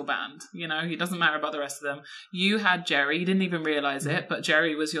that is your band. You know, it doesn't matter about the rest of them. You had Jerry. You didn't even realize it, but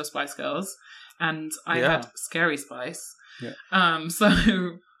Jerry was your Spice Girls. And I had Scary Spice. Yeah. So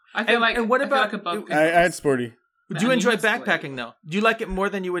I feel And what about- above Pickles. I had Sporty. Would you And enjoy you have Sporty. backpacking though? Do you like it more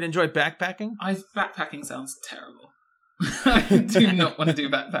than you would enjoy backpacking? Backpacking sounds terrible. I do not want to do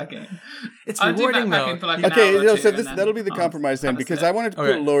backpacking. It's I'll do rewarding backpacking though. for like an Okay, hour or two so and then that'll be the I'll compromise then, have a because sip. I wanted to put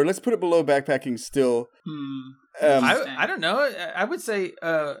Okay. it lower. Let's put it below backpacking still. I don't know. I would say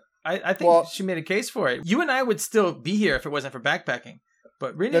I think Well- she made a case for it. You and I would still be here if it wasn't for backpacking.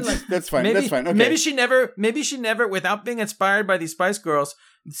 But really, that's fine. Maybe, That's fine. Okay. Maybe she never, without being inspired by these Spice Girls,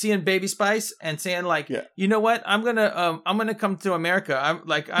 seeing Baby Spice and saying like, you know what, I'm gonna come to America.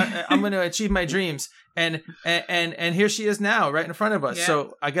 I'm gonna achieve my dreams. And here she is now, right in front of us. Yeah.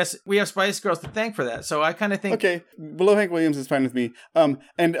 So I guess we have Spice Girls to thank for that. So I kind of think, okay, below Hank Williams is fine with me. And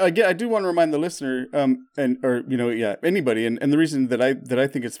again, I do want to remind the listener, anybody, and the reason that I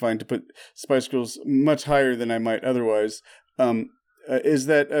think it's fine to put Spice Girls much higher than I might otherwise, is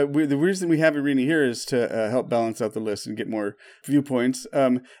that the reason we have Irina here is to help balance out the list and get more viewpoints.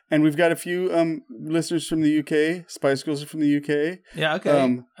 And we've got a few listeners from the UK. Spice Girls are from the UK. Yeah,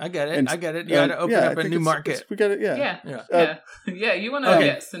 okay. I get it. You got to open up a new market. We got it, yeah. Yeah, you want to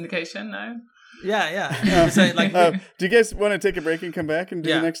get syndication now? Yeah. So, do you guys want to take a break and come back and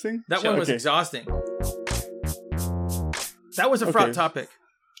do the next thing? That one was exhausting. That was a fraught topic.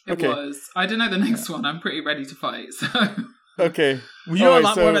 It was. I don't know the next one. I'm pretty ready to fight, so... Okay. You know a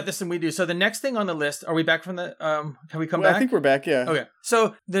lot more about this than we do. So the next thing on the list, are we back from the, can we come back? I think we're back, yeah. Okay.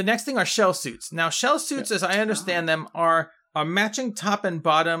 So the next thing are shell suits. Now, shell suits, as I understand them, are matching top and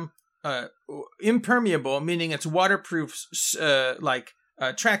bottom, impermeable, meaning it's waterproof,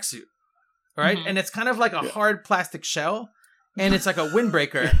 tracksuit, right? Mm-hmm. And it's kind of like a hard plastic shell. And it's like a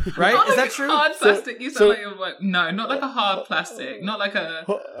windbreaker, right? Is that true? Hard plastic. You sound like you're like, no, not like a hard plastic, not like a.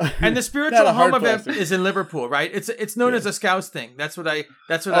 And the spiritual home of it is in Liverpool, right? It's known as a Scouts thing. That's what I.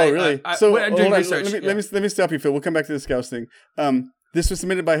 Really? So I'm doing research. Let me stop you, Phil. We'll come back to the Scouts thing. This was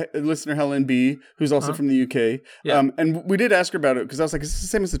submitted by listener Helen B, who's also from the UK. Yeah. And we did ask her about it because I was like, is this the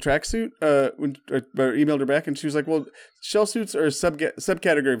same as the tracksuit? When I emailed her back and she was like, well, shell suits are a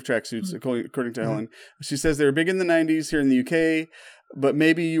subcategory of tracksuits, according to Helen. She says they were big in the 90s here in the UK, but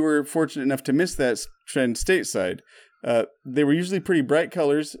maybe you were fortunate enough to miss that trend stateside. They were usually pretty bright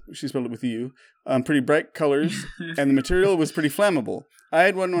colors. She spelled it with a U. Pretty bright colors, and the material was pretty flammable. I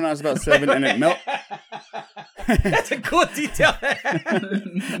had one when I was about 7, and it melted. That's a cool detail.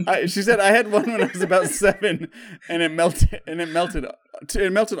 She said I had one when I was about 7, and it melted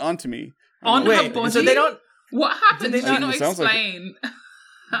onto me. On her body. So they don't. What happened? Did you not explain?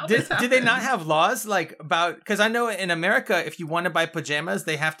 Did they not have laws about? Because I know in America, if you want to buy pajamas,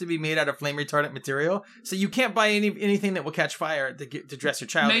 they have to be made out of flame retardant material. So you can't buy anything that will catch fire to dress your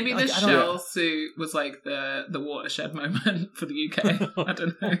child. Maybe the shell suit was like the watershed moment for the UK. I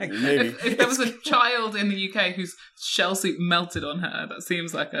don't know. Maybe if there was a child in the UK whose shell suit melted on her, that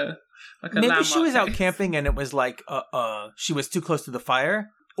seems like a maybe landmark she was out camping and it was like she was too close to the fire,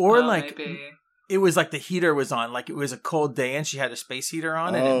 or maybe. It was like the heater was on, like it was a cold day and she had a space heater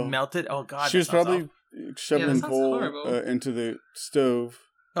on and it melted. Oh God! She was probably shoving coal into the stove.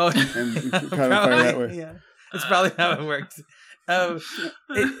 Oh, and kind of fire that way. Yeah, that's probably how it worked. I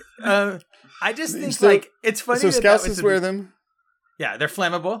just think it's funny. So Scouts wear them. Yeah, they're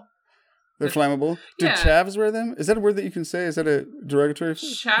flammable. They're flammable. Do chavs wear them? Is that a word that you can say? Is that a derogatory?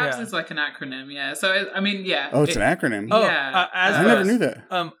 Chavs is like an acronym, yeah. So I mean, yeah. Oh, it's an acronym. Oh, yeah. I never knew that.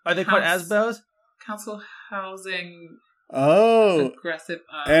 Are they called ASBOs? Council Housing. Oh, aggressive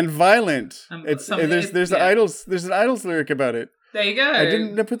and violent. There's an Idols lyric about it. There you go. I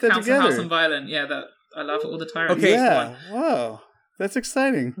didn't put that Council together. House and violent. Yeah, that I laugh at all the time. Okay, yeah. Wow, that's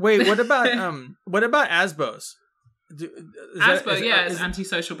exciting. Wait, what about ASBOs? It's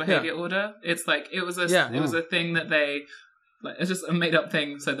antisocial behavior order. It's like it was a thing that they it's just a made up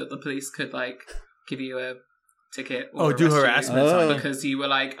thing so that the police could like give you a ticket or do harassment because you were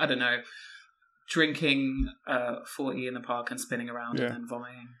like, I don't know, drinking 40 in the park and spinning around and then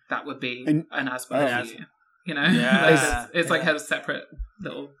vomiting. That would be an ASBO for you. You know? Yeah. It's like a separate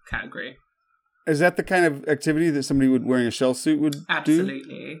little category. Is that the kind of activity that somebody wearing a shell suit would do?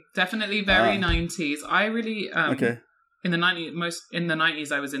 Absolutely. Definitely very 90s. I really in the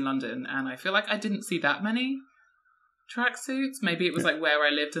 90s I was in London and I feel like I didn't see that many tracksuits. Maybe it was like where I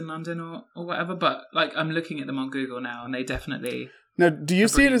lived in London or whatever, but like I'm looking at them on Google now and they definitely. Now, do you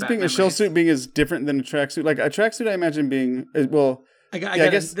see it as being a shell suit being as different than a tracksuit? Like a tracksuit I imagine being I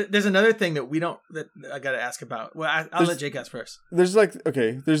guess there's another thing that I got to ask about. Well, I'll let Jake ask first. There's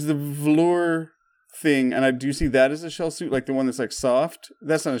there's the velour thing, and I do see that as a shell suit, like the one that's like soft.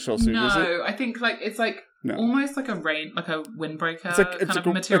 That's not a shell suit, is it? No, I think like it's like almost like a windbreaker it's like kind of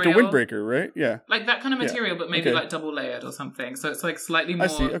material. Like a windbreaker, right? Yeah. Like that kind of material, but maybe like double layered or something. So it's like slightly more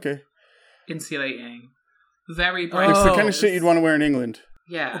insulating. Very bright. It's the kind of shit you'd want to wear in England.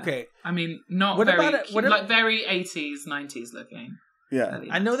 Yeah. Okay. I mean, not very 80s, 90s looking. Yeah.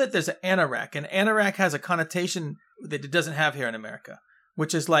 I know that there's an anorak, and anorak has a connotation that it doesn't have here in America,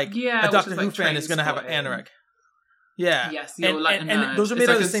 which is like a Doctor Who fan is going to have an anorak. Yeah. Yes, and those are made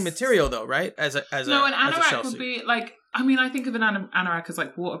out of the same material, though, right? As an anorak would be like I mean, I think of an anorak as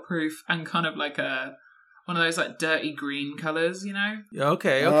like waterproof and kind of like one of those like dirty green colors, you know?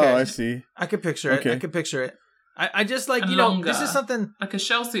 Okay. Oh, I see. I could picture Okay. it. I could picture it. I just like, And you know, longer. this is something. Like a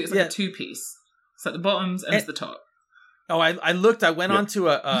shell suit is like a two-piece. It's like the bottoms and the top. Oh, I looked. I went onto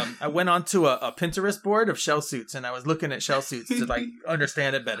a Pinterest board of shell suits, and I was looking at shell suits to like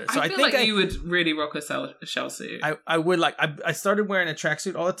understand it better. So I feel think like you would really rock a shell suit. I would like. I started wearing a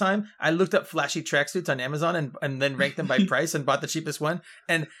tracksuit all the time. I looked up flashy tracksuits on Amazon and then ranked them by price and bought the cheapest one.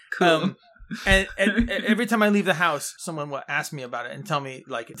 And Cool. and every time I leave the house, someone will ask me about it and tell me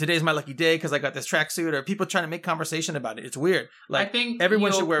like, today's my lucky day because I got this tracksuit, or people trying to make conversation about it. It's weird. Like, I think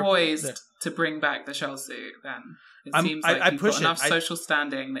everyone you're should wear poised to bring back the shell suit. Then it seems like you've got enough social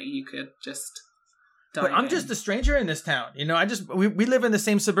standing that you could just. But I'm just a stranger in this town, you know. We live in the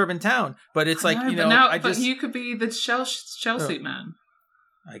same suburban town, but it's like, you know, but you could be the shell suit man.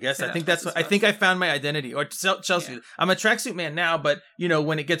 I guess I think that's what I think. I found my identity, or shell suit. I'm a tracksuit man now, but you know,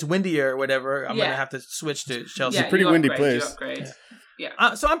 when it gets windier or whatever, I'm gonna have to switch to shell suit. It's a pretty windy place.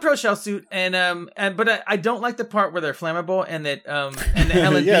 Yeah. So I'm pro shell suit, but I don't like the part where they're flammable, and that and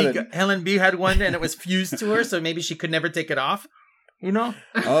the Helen B had one and it was fused to her, so maybe she could never take it off. You know?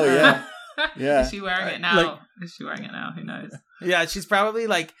 Oh yeah. Yeah. Is she wearing it now? Who knows? Yeah, she's probably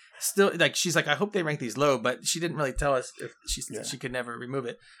like still like, she's like, I hope they rank these low, but she didn't really tell us if she could never remove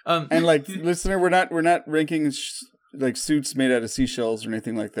it. And like, listener, we're not ranking like suits made out of seashells or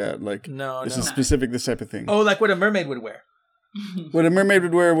anything like that. Like, this is specific this type of thing. Oh, like what a mermaid would wear. What a mermaid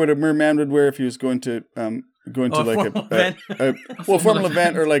would wear, what a merman would wear if he was going to like a formal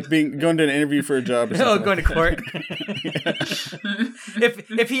event, or like going to an interview for a job or something. Going to court.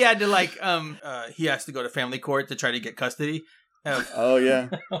 If he had to like he has to go to family court to try to get custody. Oh yeah.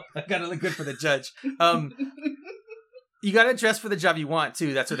 I gotta look good for the judge. You gotta dress for the job you want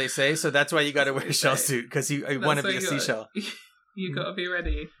too. That's what they say. So that's why you gotta wear a shell suit, because you want to be a seashell. You gotta be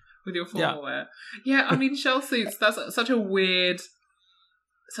ready with your formal wear. Yeah, I mean, shell suits, that's such a weird...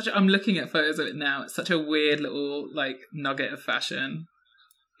 I'm looking at photos of it now. It's such a weird little, like, nugget of fashion.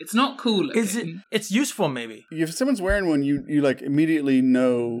 It's not cool looking. It's useful, maybe. If someone's wearing one, you like, immediately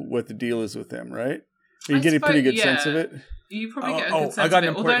know what the deal is with them, right? You get a pretty good sense of it. You probably get a good sense of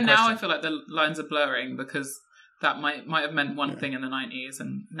it. Although now I feel like the lines are blurring, because that might have meant one thing in the 90s,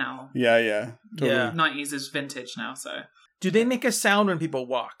 and now... Yeah, totally. 90s is vintage now, so... Do they make a sound when people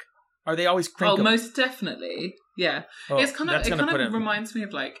walk? Are they always crinkly? Oh, most definitely. Yeah. It kind of reminds me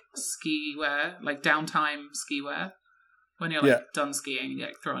of like ski wear, like downtime ski wear. When you're like done skiing, you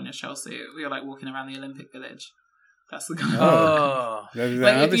like throw on your shell suit. You're like walking around the Olympic Village. That's the kind of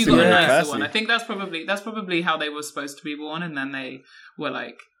like if you got a nicer one. I think that's probably how they were supposed to be worn, and then they were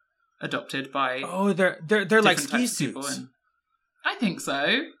like adopted by they're like ski suits. I think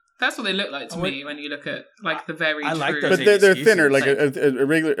so. That's what they look like to me when you look at like the very true... like those, but they're thinner. Like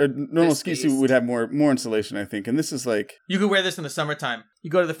a normal ski suit would have more insulation, I think. And this is like, you could wear this in the summertime.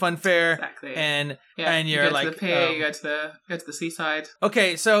 You go to the fun fair, and you're you go like to the pier, you go to the seaside.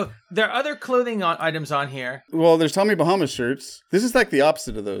 Okay, so there are other clothing items on here. Well, there's Tommy Bahama shirts. This is like the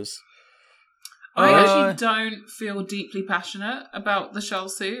opposite of those. I actually don't feel deeply passionate about the shell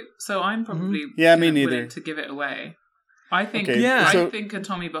suit, so I'm probably me neither. willing to give it away. I think so, I think a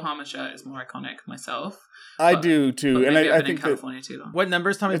Tommy Bahama shirt is more iconic myself. I do too, and I think in California too long. What number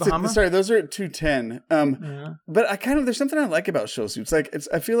is Tommy Bahama? Sorry, those are at 210. But there's something I like about shell suits. Like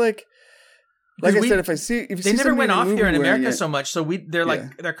I feel like I said, if they never went off here in America so much, so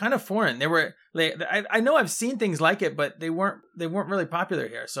they're kind of foreign. I know I've seen things like it, but they weren't really popular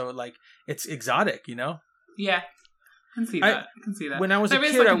here. So like it's exotic, you know? Yeah, I can see that. When I was a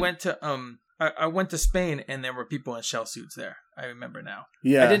kid, I went to Spain, and there were people in shell suits there. I remember now.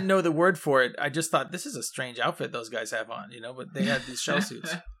 Yeah. I didn't know the word for it. I just thought, this is a strange outfit those guys have on, you know, but they had these shell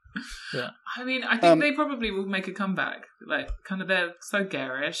suits. Yeah. I mean, I think they probably will make a comeback. Like, kind of, they're so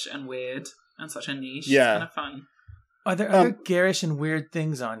garish and weird and such a niche. Yeah. It's kind of fun. Are there other garish and weird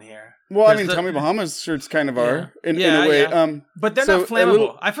things on here? Well, I mean, Tommy Bahama's shirts kind of are in a way. Yeah. But they're not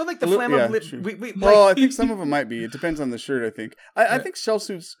flammable. I feel like the flammable... Well, I think some of them might be. It depends on the shirt, I think. I think shell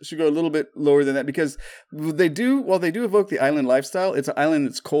suits should go a little bit lower than that, because they do evoke the island lifestyle, it's an island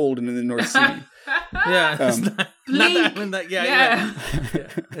that's cold and in the North Sea. Yeah. It's not the island that... Yeah.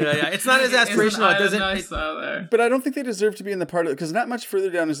 It's not as aspirational. It doesn't... But I don't think they deserve to be in the part of... Because not much further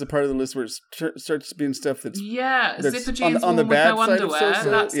down is the part of the list where it starts being stuff that's... Yeah, zipper jeans on the bad with no underwear.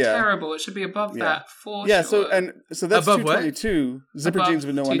 That's terrible. It should be above that for sure. Yeah, so that's above 222. Zipper above jeans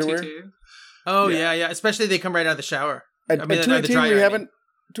with no underwear. Oh yeah. Especially they come right out of the shower. At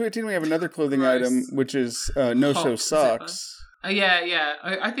 218 we have another clothing item, which is no-show socks. Yeah.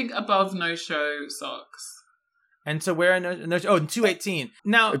 I think above no-show socks. And so where in those? Oh, 218.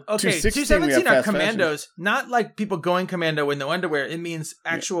 Now, okay, 216 we have 217 are fast commandos, not like people going commando with no underwear. It means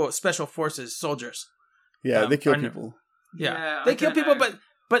actual special forces soldiers. Yeah, they kill are- people. Yeah, I they kill don't people, know.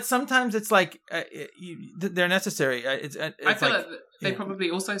 but sometimes it's like they're necessary. It's I feel like like they probably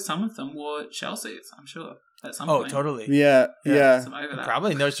also, some of them wore shell suits, I'm sure, at some oh, point. totally. Yeah. Some overlap.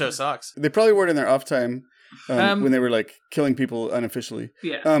 Probably no show socks. They probably wore it in their off time when they were like killing people unofficially.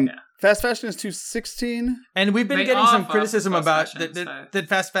 Yeah. Fast fashion is 216. And we've been They getting are some fast criticism about fashion, that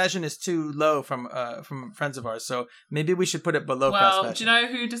fast fashion is too low from friends of ours. So maybe we should put it below fast Well, fashion. do you know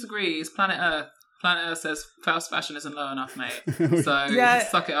who disagrees? Planet Earth. Planet Earth says fast fashion isn't low enough, mate. So Yeah.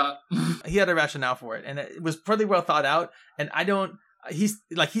 suck it up. He had a rationale for it, and it was pretty well thought out. And I don't. He's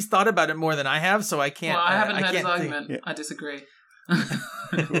thought about it more than I have, so I can't. Well, I haven't heard his can't argument. Yeah. I disagree.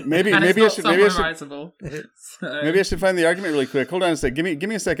 Maybe And I it's not should maybe I should find the argument really quick. Hold on a sec. Give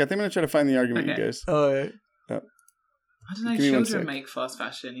me a sec. I think I'm gonna try to find the argument, Okay. you guys. Oh, yeah. I don't know. Give me one Children sec. make fast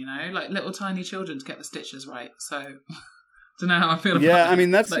fashion, like little tiny children to get the stitches right. So, don't know how I feel about Yeah, it. I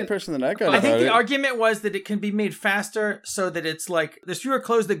mean that's the Like, impression that I got I about think the it. argument was that it can be made faster, so that it's like there's fewer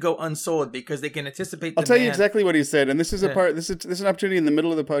clothes that go unsold because they can anticipate. I'll tell you demand. exactly what he said, and this is a Yeah. part. This is an opportunity in the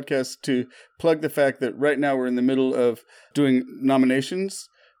middle of the podcast to plug the fact that right now we're in the middle of doing nominations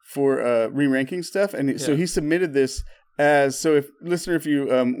for re-ranking stuff, and so Yeah. he submitted this as so. If you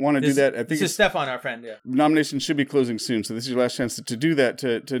want to do that, I think this is Stefan, our friend. Yeah. nominations should be closing soon, so this is your last chance to do that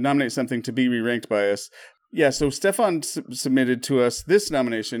to nominate something to be re-ranked by us. Yeah, so Stefan submitted to us this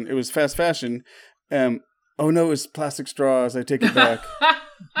nomination. It was fast fashion. Oh no, it was plastic straws. I take it back.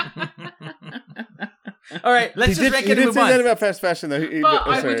 All right, let's just rank He it did and say move that on. about fast fashion, though.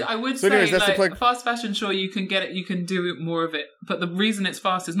 But Sorry. I would So anyways, say, that's the like, plug. fast fashion, sure, you can get it, you can do more of it. But the reason it's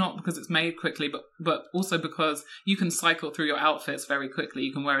fast is not because it's made quickly, but also because you can cycle through your outfits very quickly.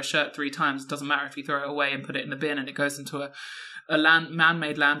 You can wear a shirt 3 times. It doesn't matter if you throw it away and put it in the bin and it goes into a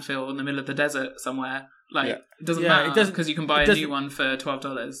man-made landfill in the middle of the desert somewhere. Like, Yeah. it doesn't Yeah, matter it doesn't- because you can buy it a new doesn't- one for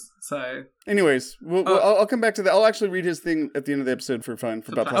 $12. So, Anyways, I'll come back to that. I'll actually read his thing at the end of the episode for fun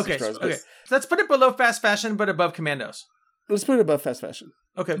about plastic Okay, straws. okay. So let's put it below fast fashion, but above commandos. Let's put it above fast fashion.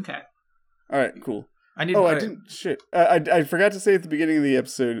 Okay. okay. All right, cool. I need. Oh, all I right. didn't. Shit. I forgot to say at the beginning of the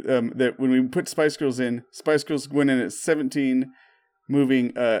episode that when we put Spice Girls in, Spice Girls went in at 17,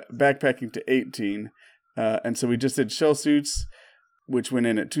 moving backpacking to 18. And so we just did shell suits, which went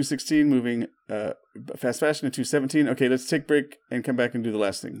in at 216, moving fast fashion at 217. Okay, let's take a break and come back and do the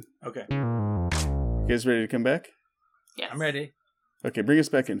last thing. Okay. You guys ready to come back? Yes. I'm ready. Okay, bring us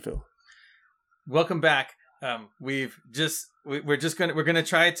back in, Phil. Welcome back. We're gonna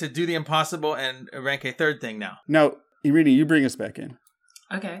try to do the impossible and rank a third thing now. Now, Irini, you bring us back in.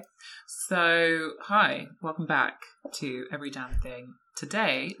 Okay. So, hi, welcome back to Every Damn Thing.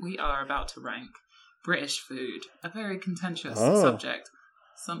 Today, we are about to rank British food, a very contentious subject,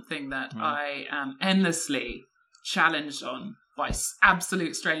 something that I am endlessly challenged on by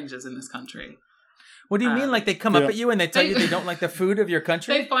absolute strangers in this country. What do you mean? Like they come up at you and they tell you they don't like the food of your They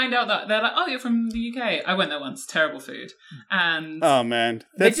country? find out that they're like, oh, you're from the UK. I went there once, terrible food. And Oh, man.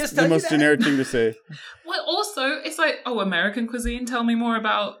 They That's just the tell you most that? generic thing to say. well, also, it's like, oh, American cuisine, tell me more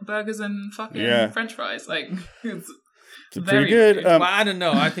about burgers and fucking Yeah. French fries. Like, it's It's very pretty good. weird. Well, I don't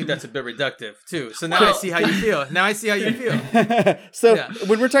know. I think that's a bit reductive too. So now I Well- see how you feel. Now I see how you feel. So Yeah.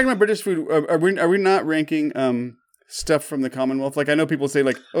 when we're talking about British food, are we not ranking stuff from the Commonwealth? Like I know people say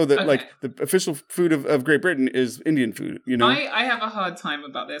like, oh, Okay. like the official food of Great Britain is Indian food. You know, I have a hard time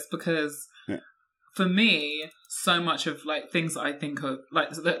about this because for me, so much of like things that I think of,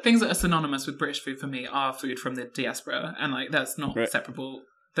 like the things that are synonymous with British food for me are food from the diaspora, and like that's not Right. separable.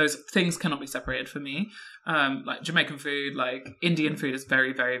 Those things cannot be separated for me. Like Jamaican food, like Indian food is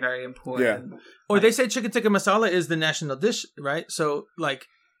very, very, very important. Or they say chicken tikka masala is the national dish, right? So like,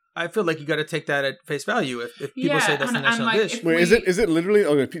 I feel like you got to take that at face value. If people say that's the and, national like, dish. if Wait, we- is it literally?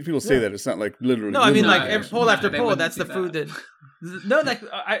 Oh, people say that it's not like literally. No, I mean No, like no, every poll no, after they poll, wouldn't that's do the food that. No, like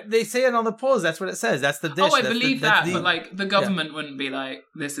they say it on the polls. That's what it says. That's the dish. Oh, I That's believe that's that, but like the government wouldn't be like,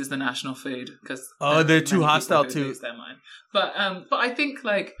 "This is the national food," because they're too hostile to lose their mind. But I think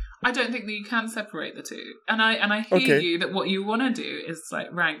like I don't think that you can separate the two, and I hear you that what you want to do is like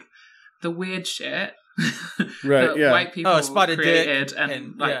rank the weird shit Right, that yeah. white people Spotted dick created and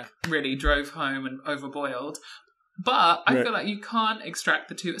and, like yeah. really drove home and overboiled. But I Right. feel like you can't extract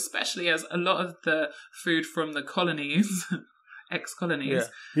the two, especially as a lot of the food from the colonies, ex-colonies,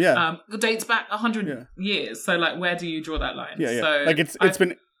 Yeah, dates back 100 Yeah. years. So, like, where do you draw that line? yeah. So Like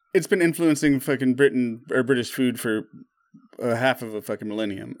it's been influencing fucking Britain or British food for half of a fucking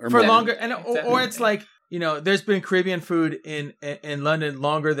millennium or for more. longer, and or Definitely. it's like there's been Caribbean food in London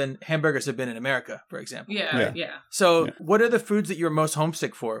longer than hamburgers have been in America, for example. Yeah. So what are the foods that you're most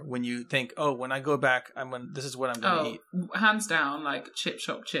homesick for when you think, oh, when I go back, this is what I'm going to eat? Hands down, like chip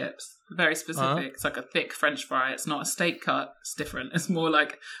shop chips. Very specific. Uh-huh. It's like a thick French fry. It's not a steak cut. It's different. It's more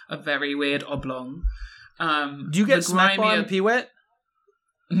like a very weird oblong. Do you get Smack Bar and Pee-wet?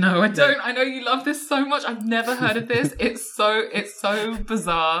 No, I don't. I know you love this so much. I've never heard of this. It's so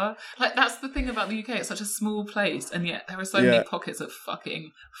bizarre. Like, that's the thing about the UK. It's such a small place, and yet there are so many pockets of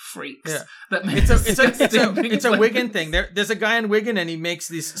fucking freaks that make it's a Wigan thing. There's a guy in Wigan, and he makes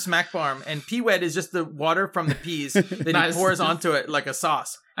these Smack Bar, and Pee-wet is just the water from the peas that he pours onto it like a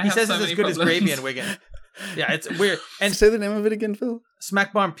sauce. He says it's as good as gravy in Wigan. Yeah, it's weird. And say the name of it again, Phil.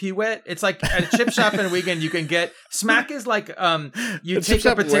 Smack Bar and Pee-wet. It's like at a chip shop in Wigan. You can get Smack is like you a take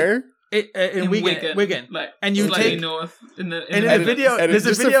chip a shop where? In Wigan, like, and you take north in the video. There's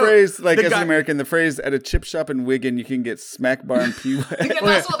just a video. The phrase, like as an American, the phrase at a chip shop in Wigan, you can get Smack Bar and Pee-wet. Yeah,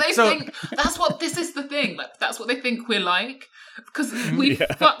 that's what they think. That's what this is the thing. Like, that's what they think we're like. Because we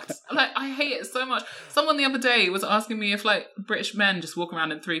fucked. Like, I hate it so much. Someone the other day was asking me if like British men just walk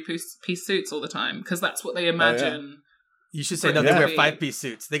around in 3-piece suits all the time because that's what they imagine. You should say no. They wear 5-piece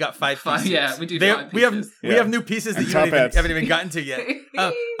suits. They got 5-piece suits. Yeah, we do. 5 pieces. We have new pieces that you haven't even gotten to yet.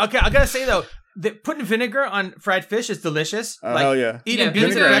 Okay, I gotta say though, putting vinegar on fried fish is delicious. Hell yeah! Eating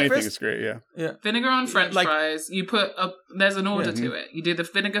beans vinegar at on breakfast anything is great. Yeah. Vinegar on French fries. You put there's an order to it. You do the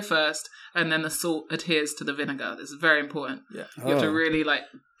vinegar first, and then the salt adheres to the vinegar. This is very important. Yeah, you have to really like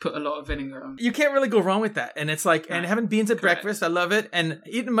put a lot of vinegar on. You can't really go wrong with that. And it's like, and having beans at breakfast, I love it. And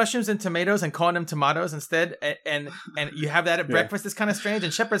eating mushrooms and tomatoes and calling them tomatoes instead. And you have that at breakfast is kind of strange.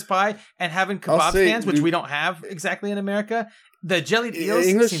 And shepherd's pie and having kebab stands, which we don't have exactly in America. The jellied eels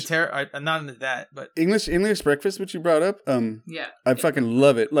seem terrible. I'm not into that, but English breakfast, which you brought up. I fucking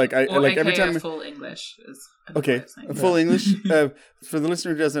love it. Like I like every time. Full English is full English. For the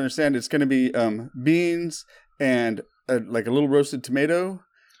listener who doesn't understand, it's going to be beans and like a little roasted tomato.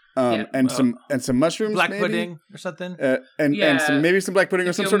 And some mushrooms, black maybe? pudding or something, and some black pudding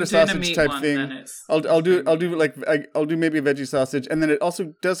or some sort of sausage type thing. I'll do maybe a veggie sausage, and then it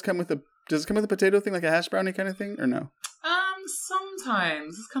also does come with a potato thing, like a hash brownie kind of thing, or no?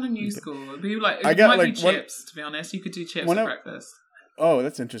 Sometimes it's kind of new school. It'd be like might be chips. To be honest, you could do chips for breakfast. Oh,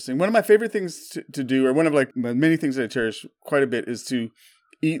 that's interesting. One of my favorite things to do, or one of like many things that I cherish quite a bit, is to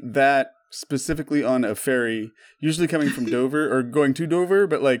eat that specifically on a ferry, usually coming from Dover or going to Dover,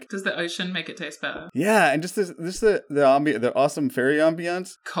 but like, does the ocean make it taste better? Yeah, and just the awesome ferry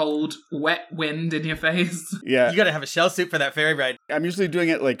ambiance, cold, wet wind in your face. Yeah, you got to have a shell suit for that ferry ride. I'm usually doing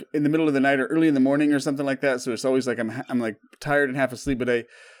it like in the middle of the night or early in the morning or something like that, so it's always like I'm like tired and half asleep, but I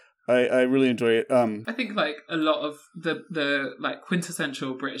really enjoy it. I think like a lot of the like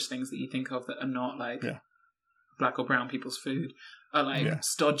quintessential British things that you think of that are not like black or brown people's food are like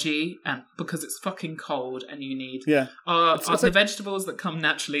stodgy, and because it's fucking cold and you need the vegetables that come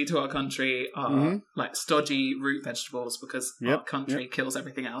naturally to our country are like stodgy root vegetables because our country kills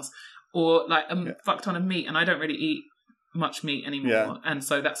everything else, or like a fuck ton of meat, and I don't really eat much meat anymore, and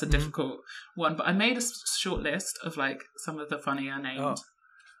so that's a difficult one. But I made a short list of like some of the funnier named.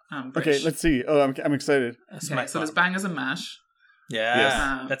 Okay, let's see. Oh, I'm excited. Okay, so there's bangers and mash.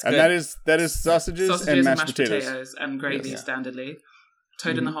 Yeah, that's good. And that is sausages and mashed potatoes and gravy standardly.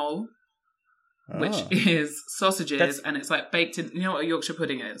 Toad in the hole, which is sausages, and it's like baked in. You know what a Yorkshire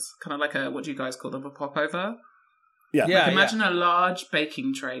pudding is? Kind of like a, what do you guys call them? A popover. Yeah. Like imagine a large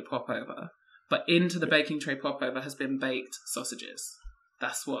baking tray popover, but into the baking tray popover has been baked sausages.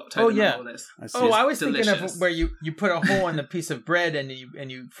 That's what Toad in the hole is. I was thinking of where you put a hole in the piece of bread and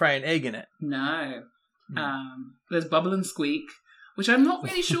you fry an egg in it. No. There's bubble and squeak, which I'm not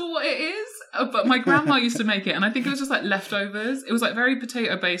really sure what it is, but my grandma used to make it, and I think it was just like leftovers. It was like very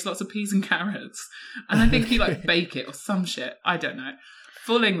potato based, lots of peas and carrots, and I think you like bake it or some shit. I don't know.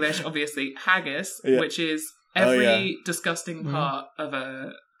 Full English, obviously, haggis, which is every disgusting part of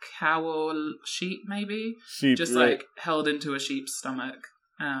a cow or sheep, maybe, just like held into a sheep's stomach.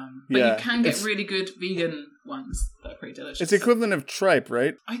 But you can get really good vegan ones that are pretty delicious. It's the equivalent of tripe,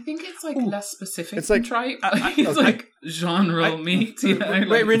 right? I think it's like less specific than tripe. It's like genre meat. You know?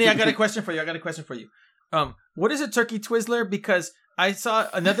 Wait, Renee, I got a question for you. What is a turkey Twizzler? Because I saw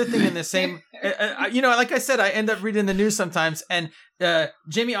another thing in the same, like I said, I end up reading the news sometimes, and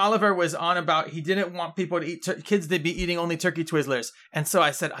Jamie Oliver was on about he didn't want people to eat, kids to be eating only turkey Twizzlers. And so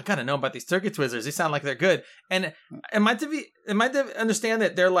I said, I got to know about these turkey Twizzlers. They sound like they're good. And am I to understand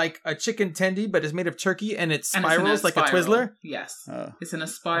that they're like a chicken tendy, but it's made of turkey and it spirals like a Twizzler? Yes. It's in a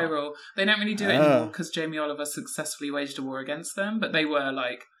spiral. They don't really do it anymore because Jamie Oliver successfully waged a war against them, but they were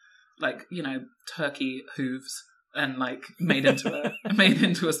like like, you know, turkey hooves and like made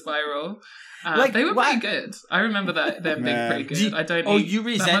into a spiral. Like, they were pretty good. I remember that them being pretty good. I don't. You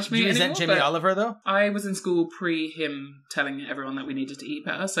resent Jamie Oliver though? I was in school pre him telling everyone that we needed to eat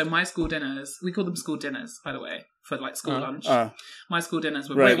better. So my school dinners, we call them school dinners, by the way, for like school lunch. My school dinners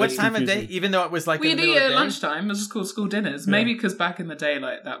were Wait, what time of day? Even though it was like we'd in the eat middle at of the day? lunchtime. It was just called school dinners. Yeah. Maybe because back in the day,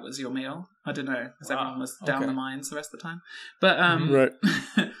 like that was your meal. I don't know, because everyone was down the mines the rest of the time. But right.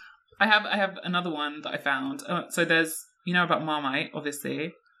 I have another one that I found. So there's, you know about Marmite,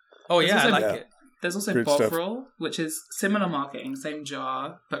 obviously. Oh yeah, I like it. There's also Great Bovril, which is similar marketing, same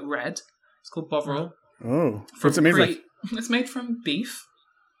jar, but red. It's called Bovril. Oh, what's it made from? It's made from beef.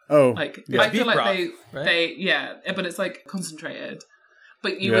 Oh, like yeah. I feel like broth, right? But it's like concentrated.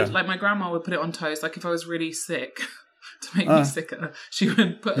 But you would, like, my grandma would put it on toast. Like if I was really sick, to make me sicker, she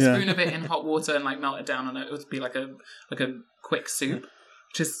would put a spoon of it in hot water and like melt it down, and it would be like a quick soup,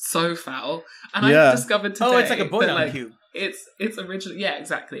 which is so foul. And I discovered today. Oh, it's like a bouillon that, like, cube. Its original, yeah,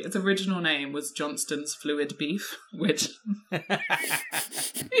 exactly. Its original name was Johnston's Fluid Beef, which You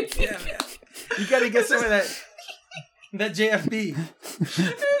gotta get some of that JFB.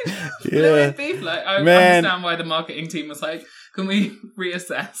 Fluid Beef. Like, I understand why the marketing team was like, "Can we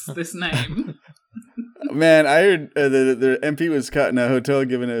reassess this name?" Man, I heard the MP was caught in a hotel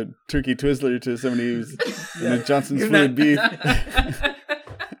giving a turkey Twizzler to somebody who's in a Johnson's Fluid Beef.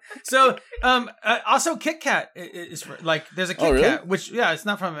 So, also Kit Kat is like, there's a Kit Kat, which it's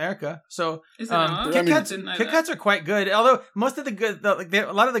not from America. So, Kit Kats are quite good. Although most of the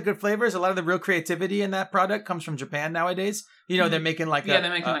a lot of the good flavors, a lot of the real creativity in that product comes from Japan nowadays. You know, they're making like they're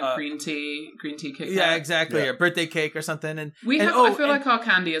making like green tea Kit Kat. Yeah, exactly. A birthday cake or something. And I feel like our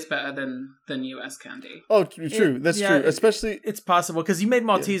candy is better than US candy. Oh, true. That's true. Especially it's possible because you made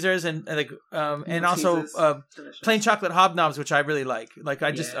Maltesers and also plain chocolate hobnobs, which I really like. Like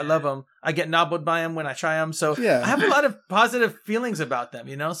I love them. I get nobbled by them when I try them. So I have a lot of positive feelings about them,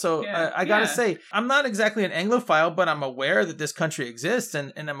 you know? So I gotta say, I'm not exactly an Anglophile, but I'm aware that this country exists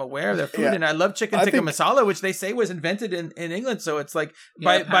and I'm aware of their food. And I love chicken tikka masala, which they say was invented in England. So it's like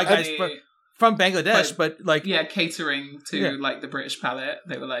by guys from Bangladesh, but like catering to like the British palate.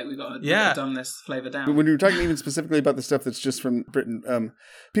 They were like, we got to dumb this flavor down. But when you're talking even specifically about the stuff that's just from Britain,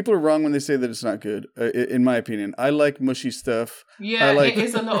 people are wrong when they say that it's not good. In my opinion, I like mushy stuff. Yeah, it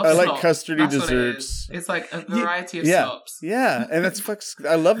is a lot of I slop. like custardy It is. desserts. It's like a variety of slops. Yeah, and that's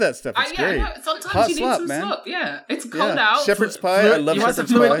I love that stuff. It's great. No, sometimes hot you slop, need some man. slop. Yeah, it's cold out. Shepherd's pie. I love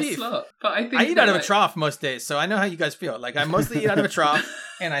shepherd's pie. Slop. But I eat out of a trough most days, so I know how you guys feel. Like I mostly eat out of a trough,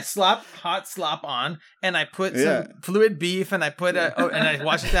 and I slop hot slop on, and I put some fluid beef, and I put and I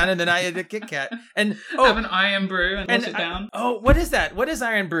wash it down, and then I eat a Kit Kat, and have an Iron Brew and wash it down. What is that? What is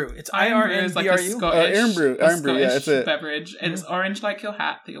Iron Brew? It's IRN like a Scottish Iron Brew. Yeah, it's a beverage, and it's orange like your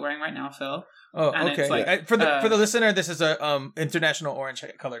hat that you're wearing right now, Phil. Oh, and okay. It's like, for the listener, this is a international orange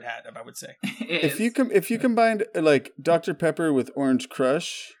colored hat, I would say. If you combined like Dr. Pepper with Orange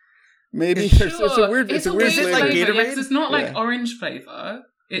Crush, maybe it's a weird flavor. Like Gatorade. Yes, it's not like orange flavor,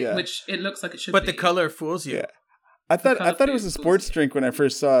 which it looks like it should. But the color fools you. Yeah. I thought it was a sports drink when I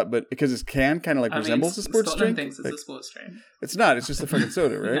first saw it, but because its can kind of like resembles a sports Scotland drink. Thinks it's a sports drink. It's not. It's just a fucking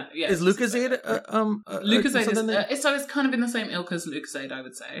soda, right? Is Lucozade Lucozade is so it's kind of in the same ilk as Lucozade, I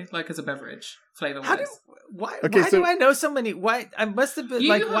would say, like as a beverage flavor wise. Why do I know so many? Why I must have been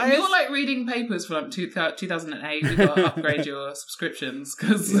you're like reading papers from 2008. We've got to upgrade your subscriptions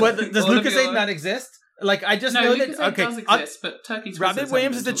because does Lucozade not exist? Like I just know that does exist, but Turkey. Robin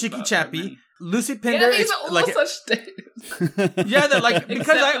Williams is the cheeky chappy. Lucy Pinder these is are all like such days. they're like because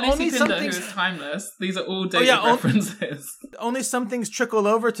Lucy Pinder, who is timeless. These are all dated references. Only some things trickle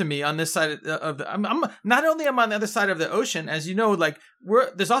over to me on this side of the. I'm not only am I on the other side of the ocean, as you know, like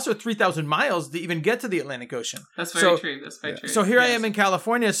there's also 3,000 miles to even get to the Atlantic Ocean. That's very true. That's very true. So here I am in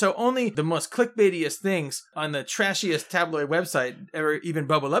California. So only the most clickbaitiest things on the trashiest tabloid website ever even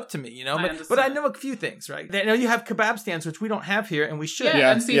bubble up to me, you know. But I know a few things, right? I know you have kebab stands, which we don't have here, and we should.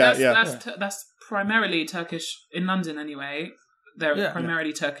 And see, that's primarily Turkish in London anyway. They're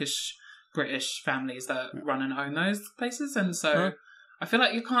primarily Turkish British families that run and own those places, and so I feel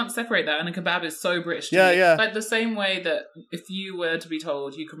like you can't separate that. And a kebab is so British to me. Like the same way that if you were to be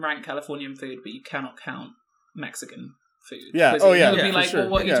told you can rank Californian food, but you cannot count Mexican food. Yeah. It would be like, well,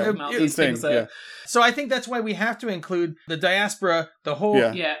 what are you talking about? These things are... So I think that's why we have to include the diaspora, the whole...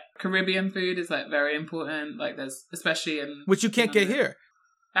 Yeah. Caribbean food is like very important. Like there's, especially in... Which you can't get here.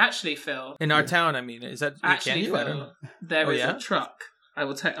 Actually, Phil. In our town, I mean. Is that... Actually, Phil, there is a truck.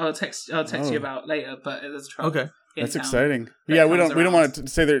 I'll text you about later, but there's a truck That's town exciting. that Yeah, we comes don't around. want to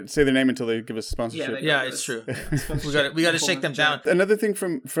say their name until they give us sponsorship. they- Yeah, it's true. we got to shake them down. Another thing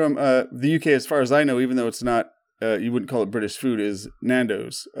from the UK, as far as I know, even though it's not, you wouldn't call it British food, is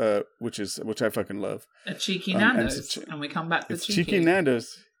Nando's, which I fucking love. A cheeky and Nando's, and we come back to It's cheeky. cheeky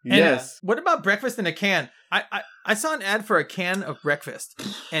Nando's. And, Yes. what about breakfast in a can? I saw an ad for a can of breakfast,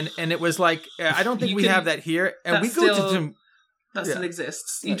 and it was like, I don't think You we can- have that here, and we that's go to still- some. That Yeah. still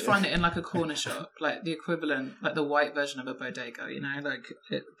exists. You'd find it in like a corner shop, like the equivalent, like the white version of a bodega. You know, like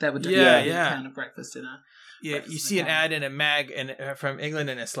there would definitely be a can of breakfast dinner. Yeah, you breakfast see in an a can. ad in a mag and from England,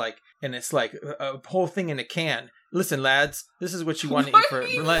 and it's like a whole thing in a can. Listen, lads, this is what you want to eat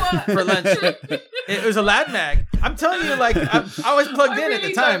for lunch. It was a lad mag. I'm telling you, like I was plugged in at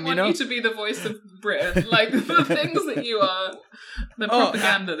the time. I want you to be the voice of Britain, like the things that you are, the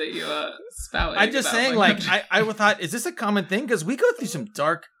propaganda that you are spouting. I'm just about saying, my like country. I thought, is this a common thing? Because we go through some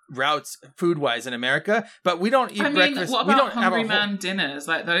dark routes food wise in America, but we don't eat I mean, breakfast. what We about don't have a Hungry whole- Man dinners?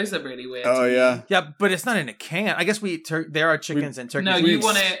 Like those are really weird. Oh to me. yeah. Yeah, but it's not in a can. I guess we eat there are chickens and turkeys. No, We you ex-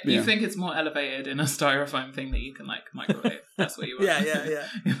 want it. You yeah. think it's more elevated in a styrofoam thing that you can like microwave. That's what you want. yeah.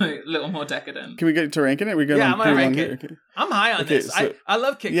 Like, a little more decadent. Can we get to ranking it? We got Yeah, on I'm gonna pretty rank long it. here. Okay. I'm high on Okay, this. so- I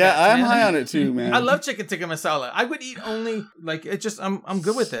love Kit Yeah, Kats, I'm man. high on it too, man. I love chicken tikka masala. I would eat only like it. Just I'm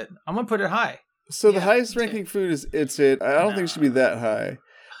good with it. I'm gonna put it high. So the Yeah, highest me too. ranking food is It's It. I don't think it should be that high.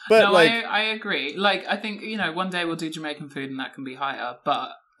 But No, like, I agree. Like, I think, one day we'll do Jamaican food and that can be higher. But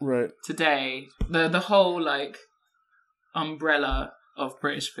right. today, the whole, like, umbrella of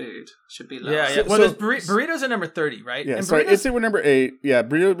British food should be lower. Yeah. So- Well, so- there's burritos are number 30, right? Yeah, And sorry. burritos- It's It. We're number 8. Yeah,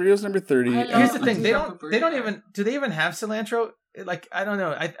 burritos number 30. I and- Here's the I thing: do they love don't. a They don't burrito. even. Do they even have cilantro? Like I don't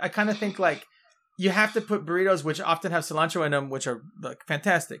know. I kind of think like you have to put burritos, which often have cilantro in them, which are like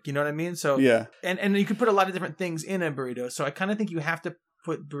fantastic. You know what I mean? So yeah. and you can put a lot of different things in a burrito. So I kind of think you have to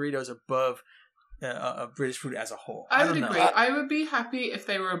put burritos above British food as a whole. I don't would know. agree. I would be happy if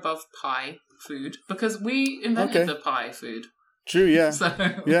they were above pie food because we invented Okay. the pie food. True. Yeah. So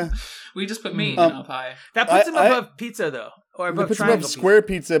Yeah. we just put meat in Um, our pie. That puts them I- above pizza though, or It above puts triangle above pizza. square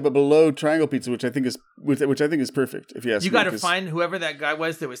pizza, but below triangle pizza, which I think is perfect. If you ask You me, got to 'cause- find whoever that guy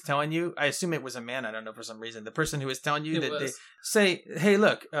was that was telling you. I assume it was a man. I don't know for some reason. The person who was telling you It that was. they say, "Hey,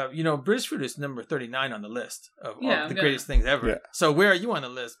 look, British food is number 39 on the list of all Yeah, the yeah. greatest things ever." Yeah. So where are you on the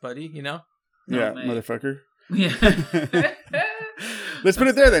list, buddy? You know? Yeah, mate. motherfucker. Yeah. Let's put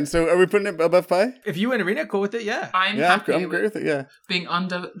it there then. So, are we putting it above pie? If you and Arena cool with it, yeah. I'm Yeah, happy I'm great with it. Yeah. being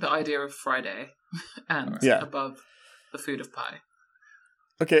under the idea of Friday and Yeah. above the food of pie.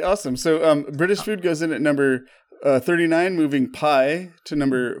 Okay, awesome. So, British food goes in at number 39, moving pie to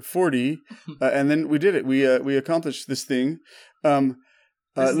number 40, and then we did it. We accomplished this thing.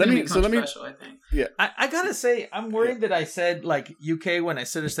 This is Let gonna me. be So let me. controversial, I think. I gotta say, I'm worried that I said like UK when I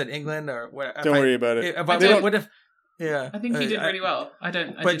should have said England or what. Don't worry about it. If I I, don't- what if? Yeah, I think he did really well. I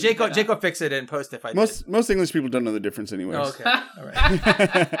don't. I But didn't get Jake will fix it in post if I Most English people don't know the difference, anyways. did. Oh, okay,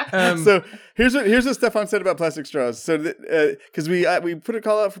 that. all right. So here's what Stefan said about plastic straws. So because we put a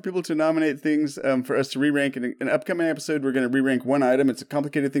call out for people to nominate things for us to re-rank. In an upcoming episode, we're going to re-rank one item. It's a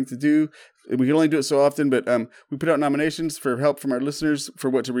complicated thing to do. We can only do it so often, but we put out nominations for help from our listeners for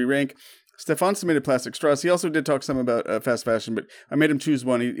what to re-rank. Stefan submitted plastic straws. He also did talk some about fast fashion, but I made him choose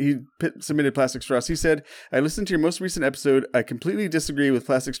one. He submitted plastic straws. He said, "I listened to your most recent episode. I completely disagree with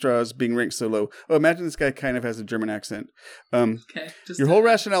plastic straws being ranked so low." Oh, imagine this guy kind of has a German accent. Okay, just Your whole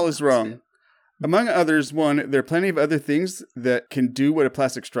rationale is wrong. Among others, one, there are plenty of other things that can do what a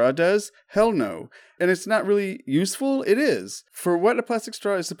plastic straw does. Hell no. And it's not really useful. It is. For what a plastic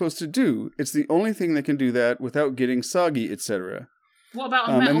straw is supposed to do, it's the only thing that can do that without getting soggy, etc. What about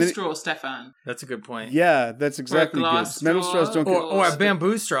a and metal then- straw, Stefan? That's a good point. Yeah, that's exactly good. glass Metal straw. straws don't Or get... a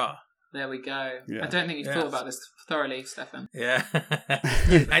bamboo straw. There we go. Yeah. I don't think you've Yeah. thought about this thoroughly, Stefan. Yeah,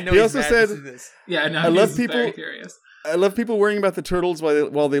 I know. He he's also mad said- to see this. Yeah, no, I love he's people- very curious. I love people worrying about the turtles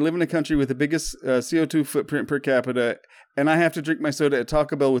while they live in a country with the biggest CO2 footprint per capita, and I have to drink my soda at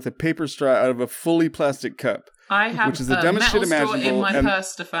Taco Bell with a paper straw out of a fully plastic cup. I have Which is the a dumbest metal shit straw in imaginable, my and- purse,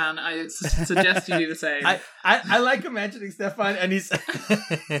 Stefan. I suggest you do the same. I like imagining Stefan, and he's.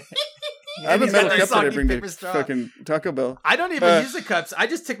 I have a he's metal got cup that I soggy bring paper to straw. fucking Taco Bell. I don't even Uh, use the cups. I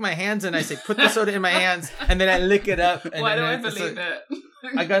just take my hands and I say, "Put the soda in my hands," and then I lick it up. And Why then do I it's believe like- it?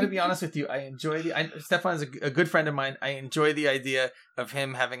 I got to be honest with you. I enjoy Stefan's a good friend of mine. I enjoy the idea of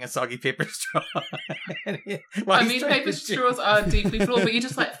him having a soggy paper straw. I mean, paper straws are deeply flawed, but you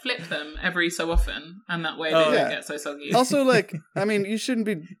just like flip them every so often, and that way they Oh, don't yeah. get so soggy. Also, like, I mean, you shouldn't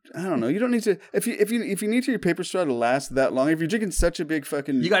be. I don't know. You don't need to. If you need your paper straw to last that long, if you're drinking such a big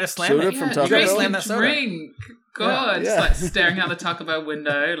fucking You gotta slam soda it. from Yeah, Taco you gotta Bell, slam that soda. drink. God, Yeah. just like staring out the Taco Bell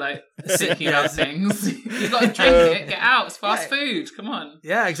window, like thinking about things. You got to drink it, get out. It's fast food. Come on.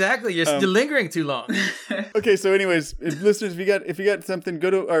 Yeah, exactly. You're lingering too long. Okay, so anyways, listeners, if you got something, go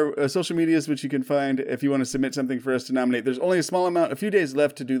to our social medias, which you can find if you want to submit something for us to nominate. There's only a few days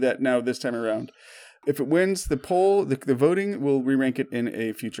left to do that now this time around. If it wins the poll, the voting, we'll re-rank it in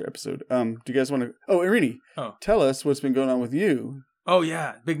a future episode. Do you guys want to... Oh, Irini, tell us what's been going on with you. Oh,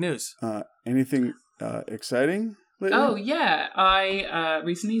 yeah. Big news. Anything exciting lately? Oh, yeah. I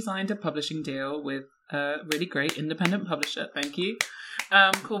recently signed a publishing deal with a really great independent publisher, thank you,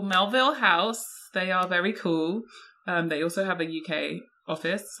 called Melville House. They are very cool. They also have a UK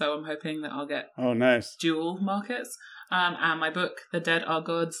office, so I'm hoping that I'll get nice dual markets. And my book, The Dead Are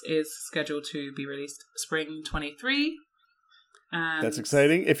Gods, is scheduled to be released spring 23. And that's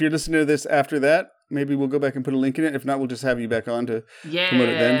exciting. If you're listening to this after that, maybe we'll go back and put a link in it. If not, we'll just have you back on to promote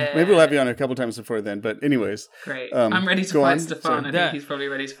it then. Maybe we'll have you on a couple times before then. But anyways. Great. I'm ready to fight Stefan. I Yeah. think he's probably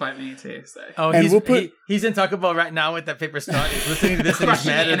ready to fight me too. So. Oh, And he's in Taco Bell right now with that paper straw. He's listening to this and he's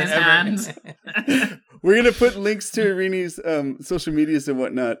Crushing it madder in than his ever. hand. We're going to put links to Irini's social medias and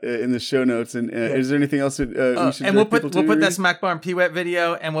whatnot in the show notes. And is there anything else that we should and we'll direct put people to, that Irini? Smack Bar and P-Wet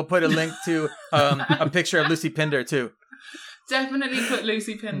video, and we'll put a link to a picture of Lucy Pinder too. Definitely put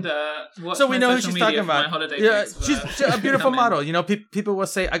Lucy Pinder. So we know who she's talking about. My holiday Yeah, pics she's a beautiful model. You know, people will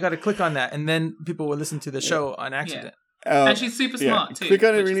say, "I got to click on that," and then people will listen to the show on accident. And she's super smart too. Click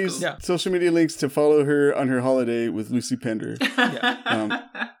on which is Irini's cool. social media links to follow her on her holiday with Lucy Pinder.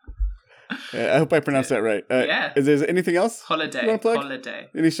 I hope I pronounced that right. Yeah. Is there anything else? Holiday. you wanna plug? Holiday.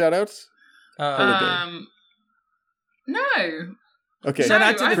 Any shout outs? No. Okay. Shout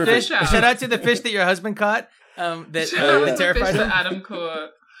out to the Perfect. fish. Shout out to the fish that your husband caught. That Shout out to the terrified fish him. that Adam caught.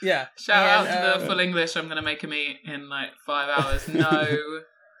 Yeah. Shout out to the full English I'm going to make him eat in like 5 hours. No.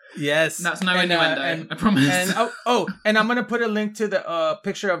 Yes. That's no innuendo. I promise. And I'm gonna put a link to the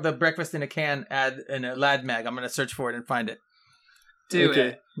picture of the breakfast in a can ad in a Lad mag. I'm gonna search for it and find it. Do Okay.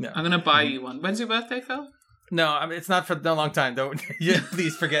 it. No. I'm going to buy you one. When's your birthday, Phil? No, I mean, it's not for a long time. Don't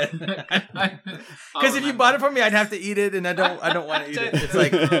please forget. Because Because if you bought it for me, I'd have to eat it, and I don't want to eat it. It's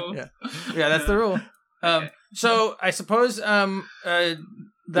like yeah, that's the rule. So I suppose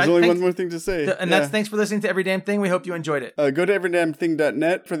There's only one more thing to say. That's thanks for listening to Every Damn Thing. We hope you enjoyed it. Go to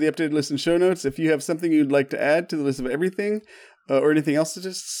everydamnthing.net for the updated list and show notes. If you have something you'd like to add to the list of everything, or anything else to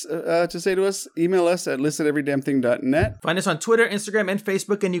just to say to us, email us at list@everydamnthing.net. Find us on Twitter, Instagram, and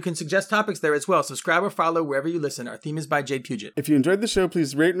Facebook, and you can suggest topics there as well. Subscribe or follow wherever you listen. Our theme is by Jade Puget. If you enjoyed the show,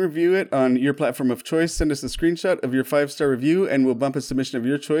 please rate and review it on your platform of choice. Send us a screenshot of your 5-star review, and we'll bump a submission of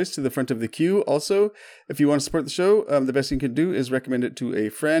your choice to the front of the queue. Also, if you want to support the show, the best thing you can do is recommend it to a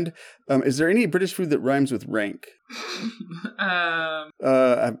friend. Is there any British food that rhymes with rank? I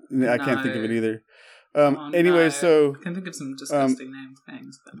can't think of it either. Anyway, so I can think of some disgusting named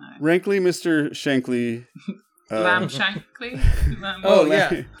things, but no. Rankly, Mr. Shankly. Lamb Shankly?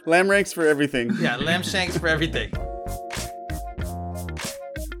 Yeah. Lamb ranks for everything. Yeah, lamb shanks for everything.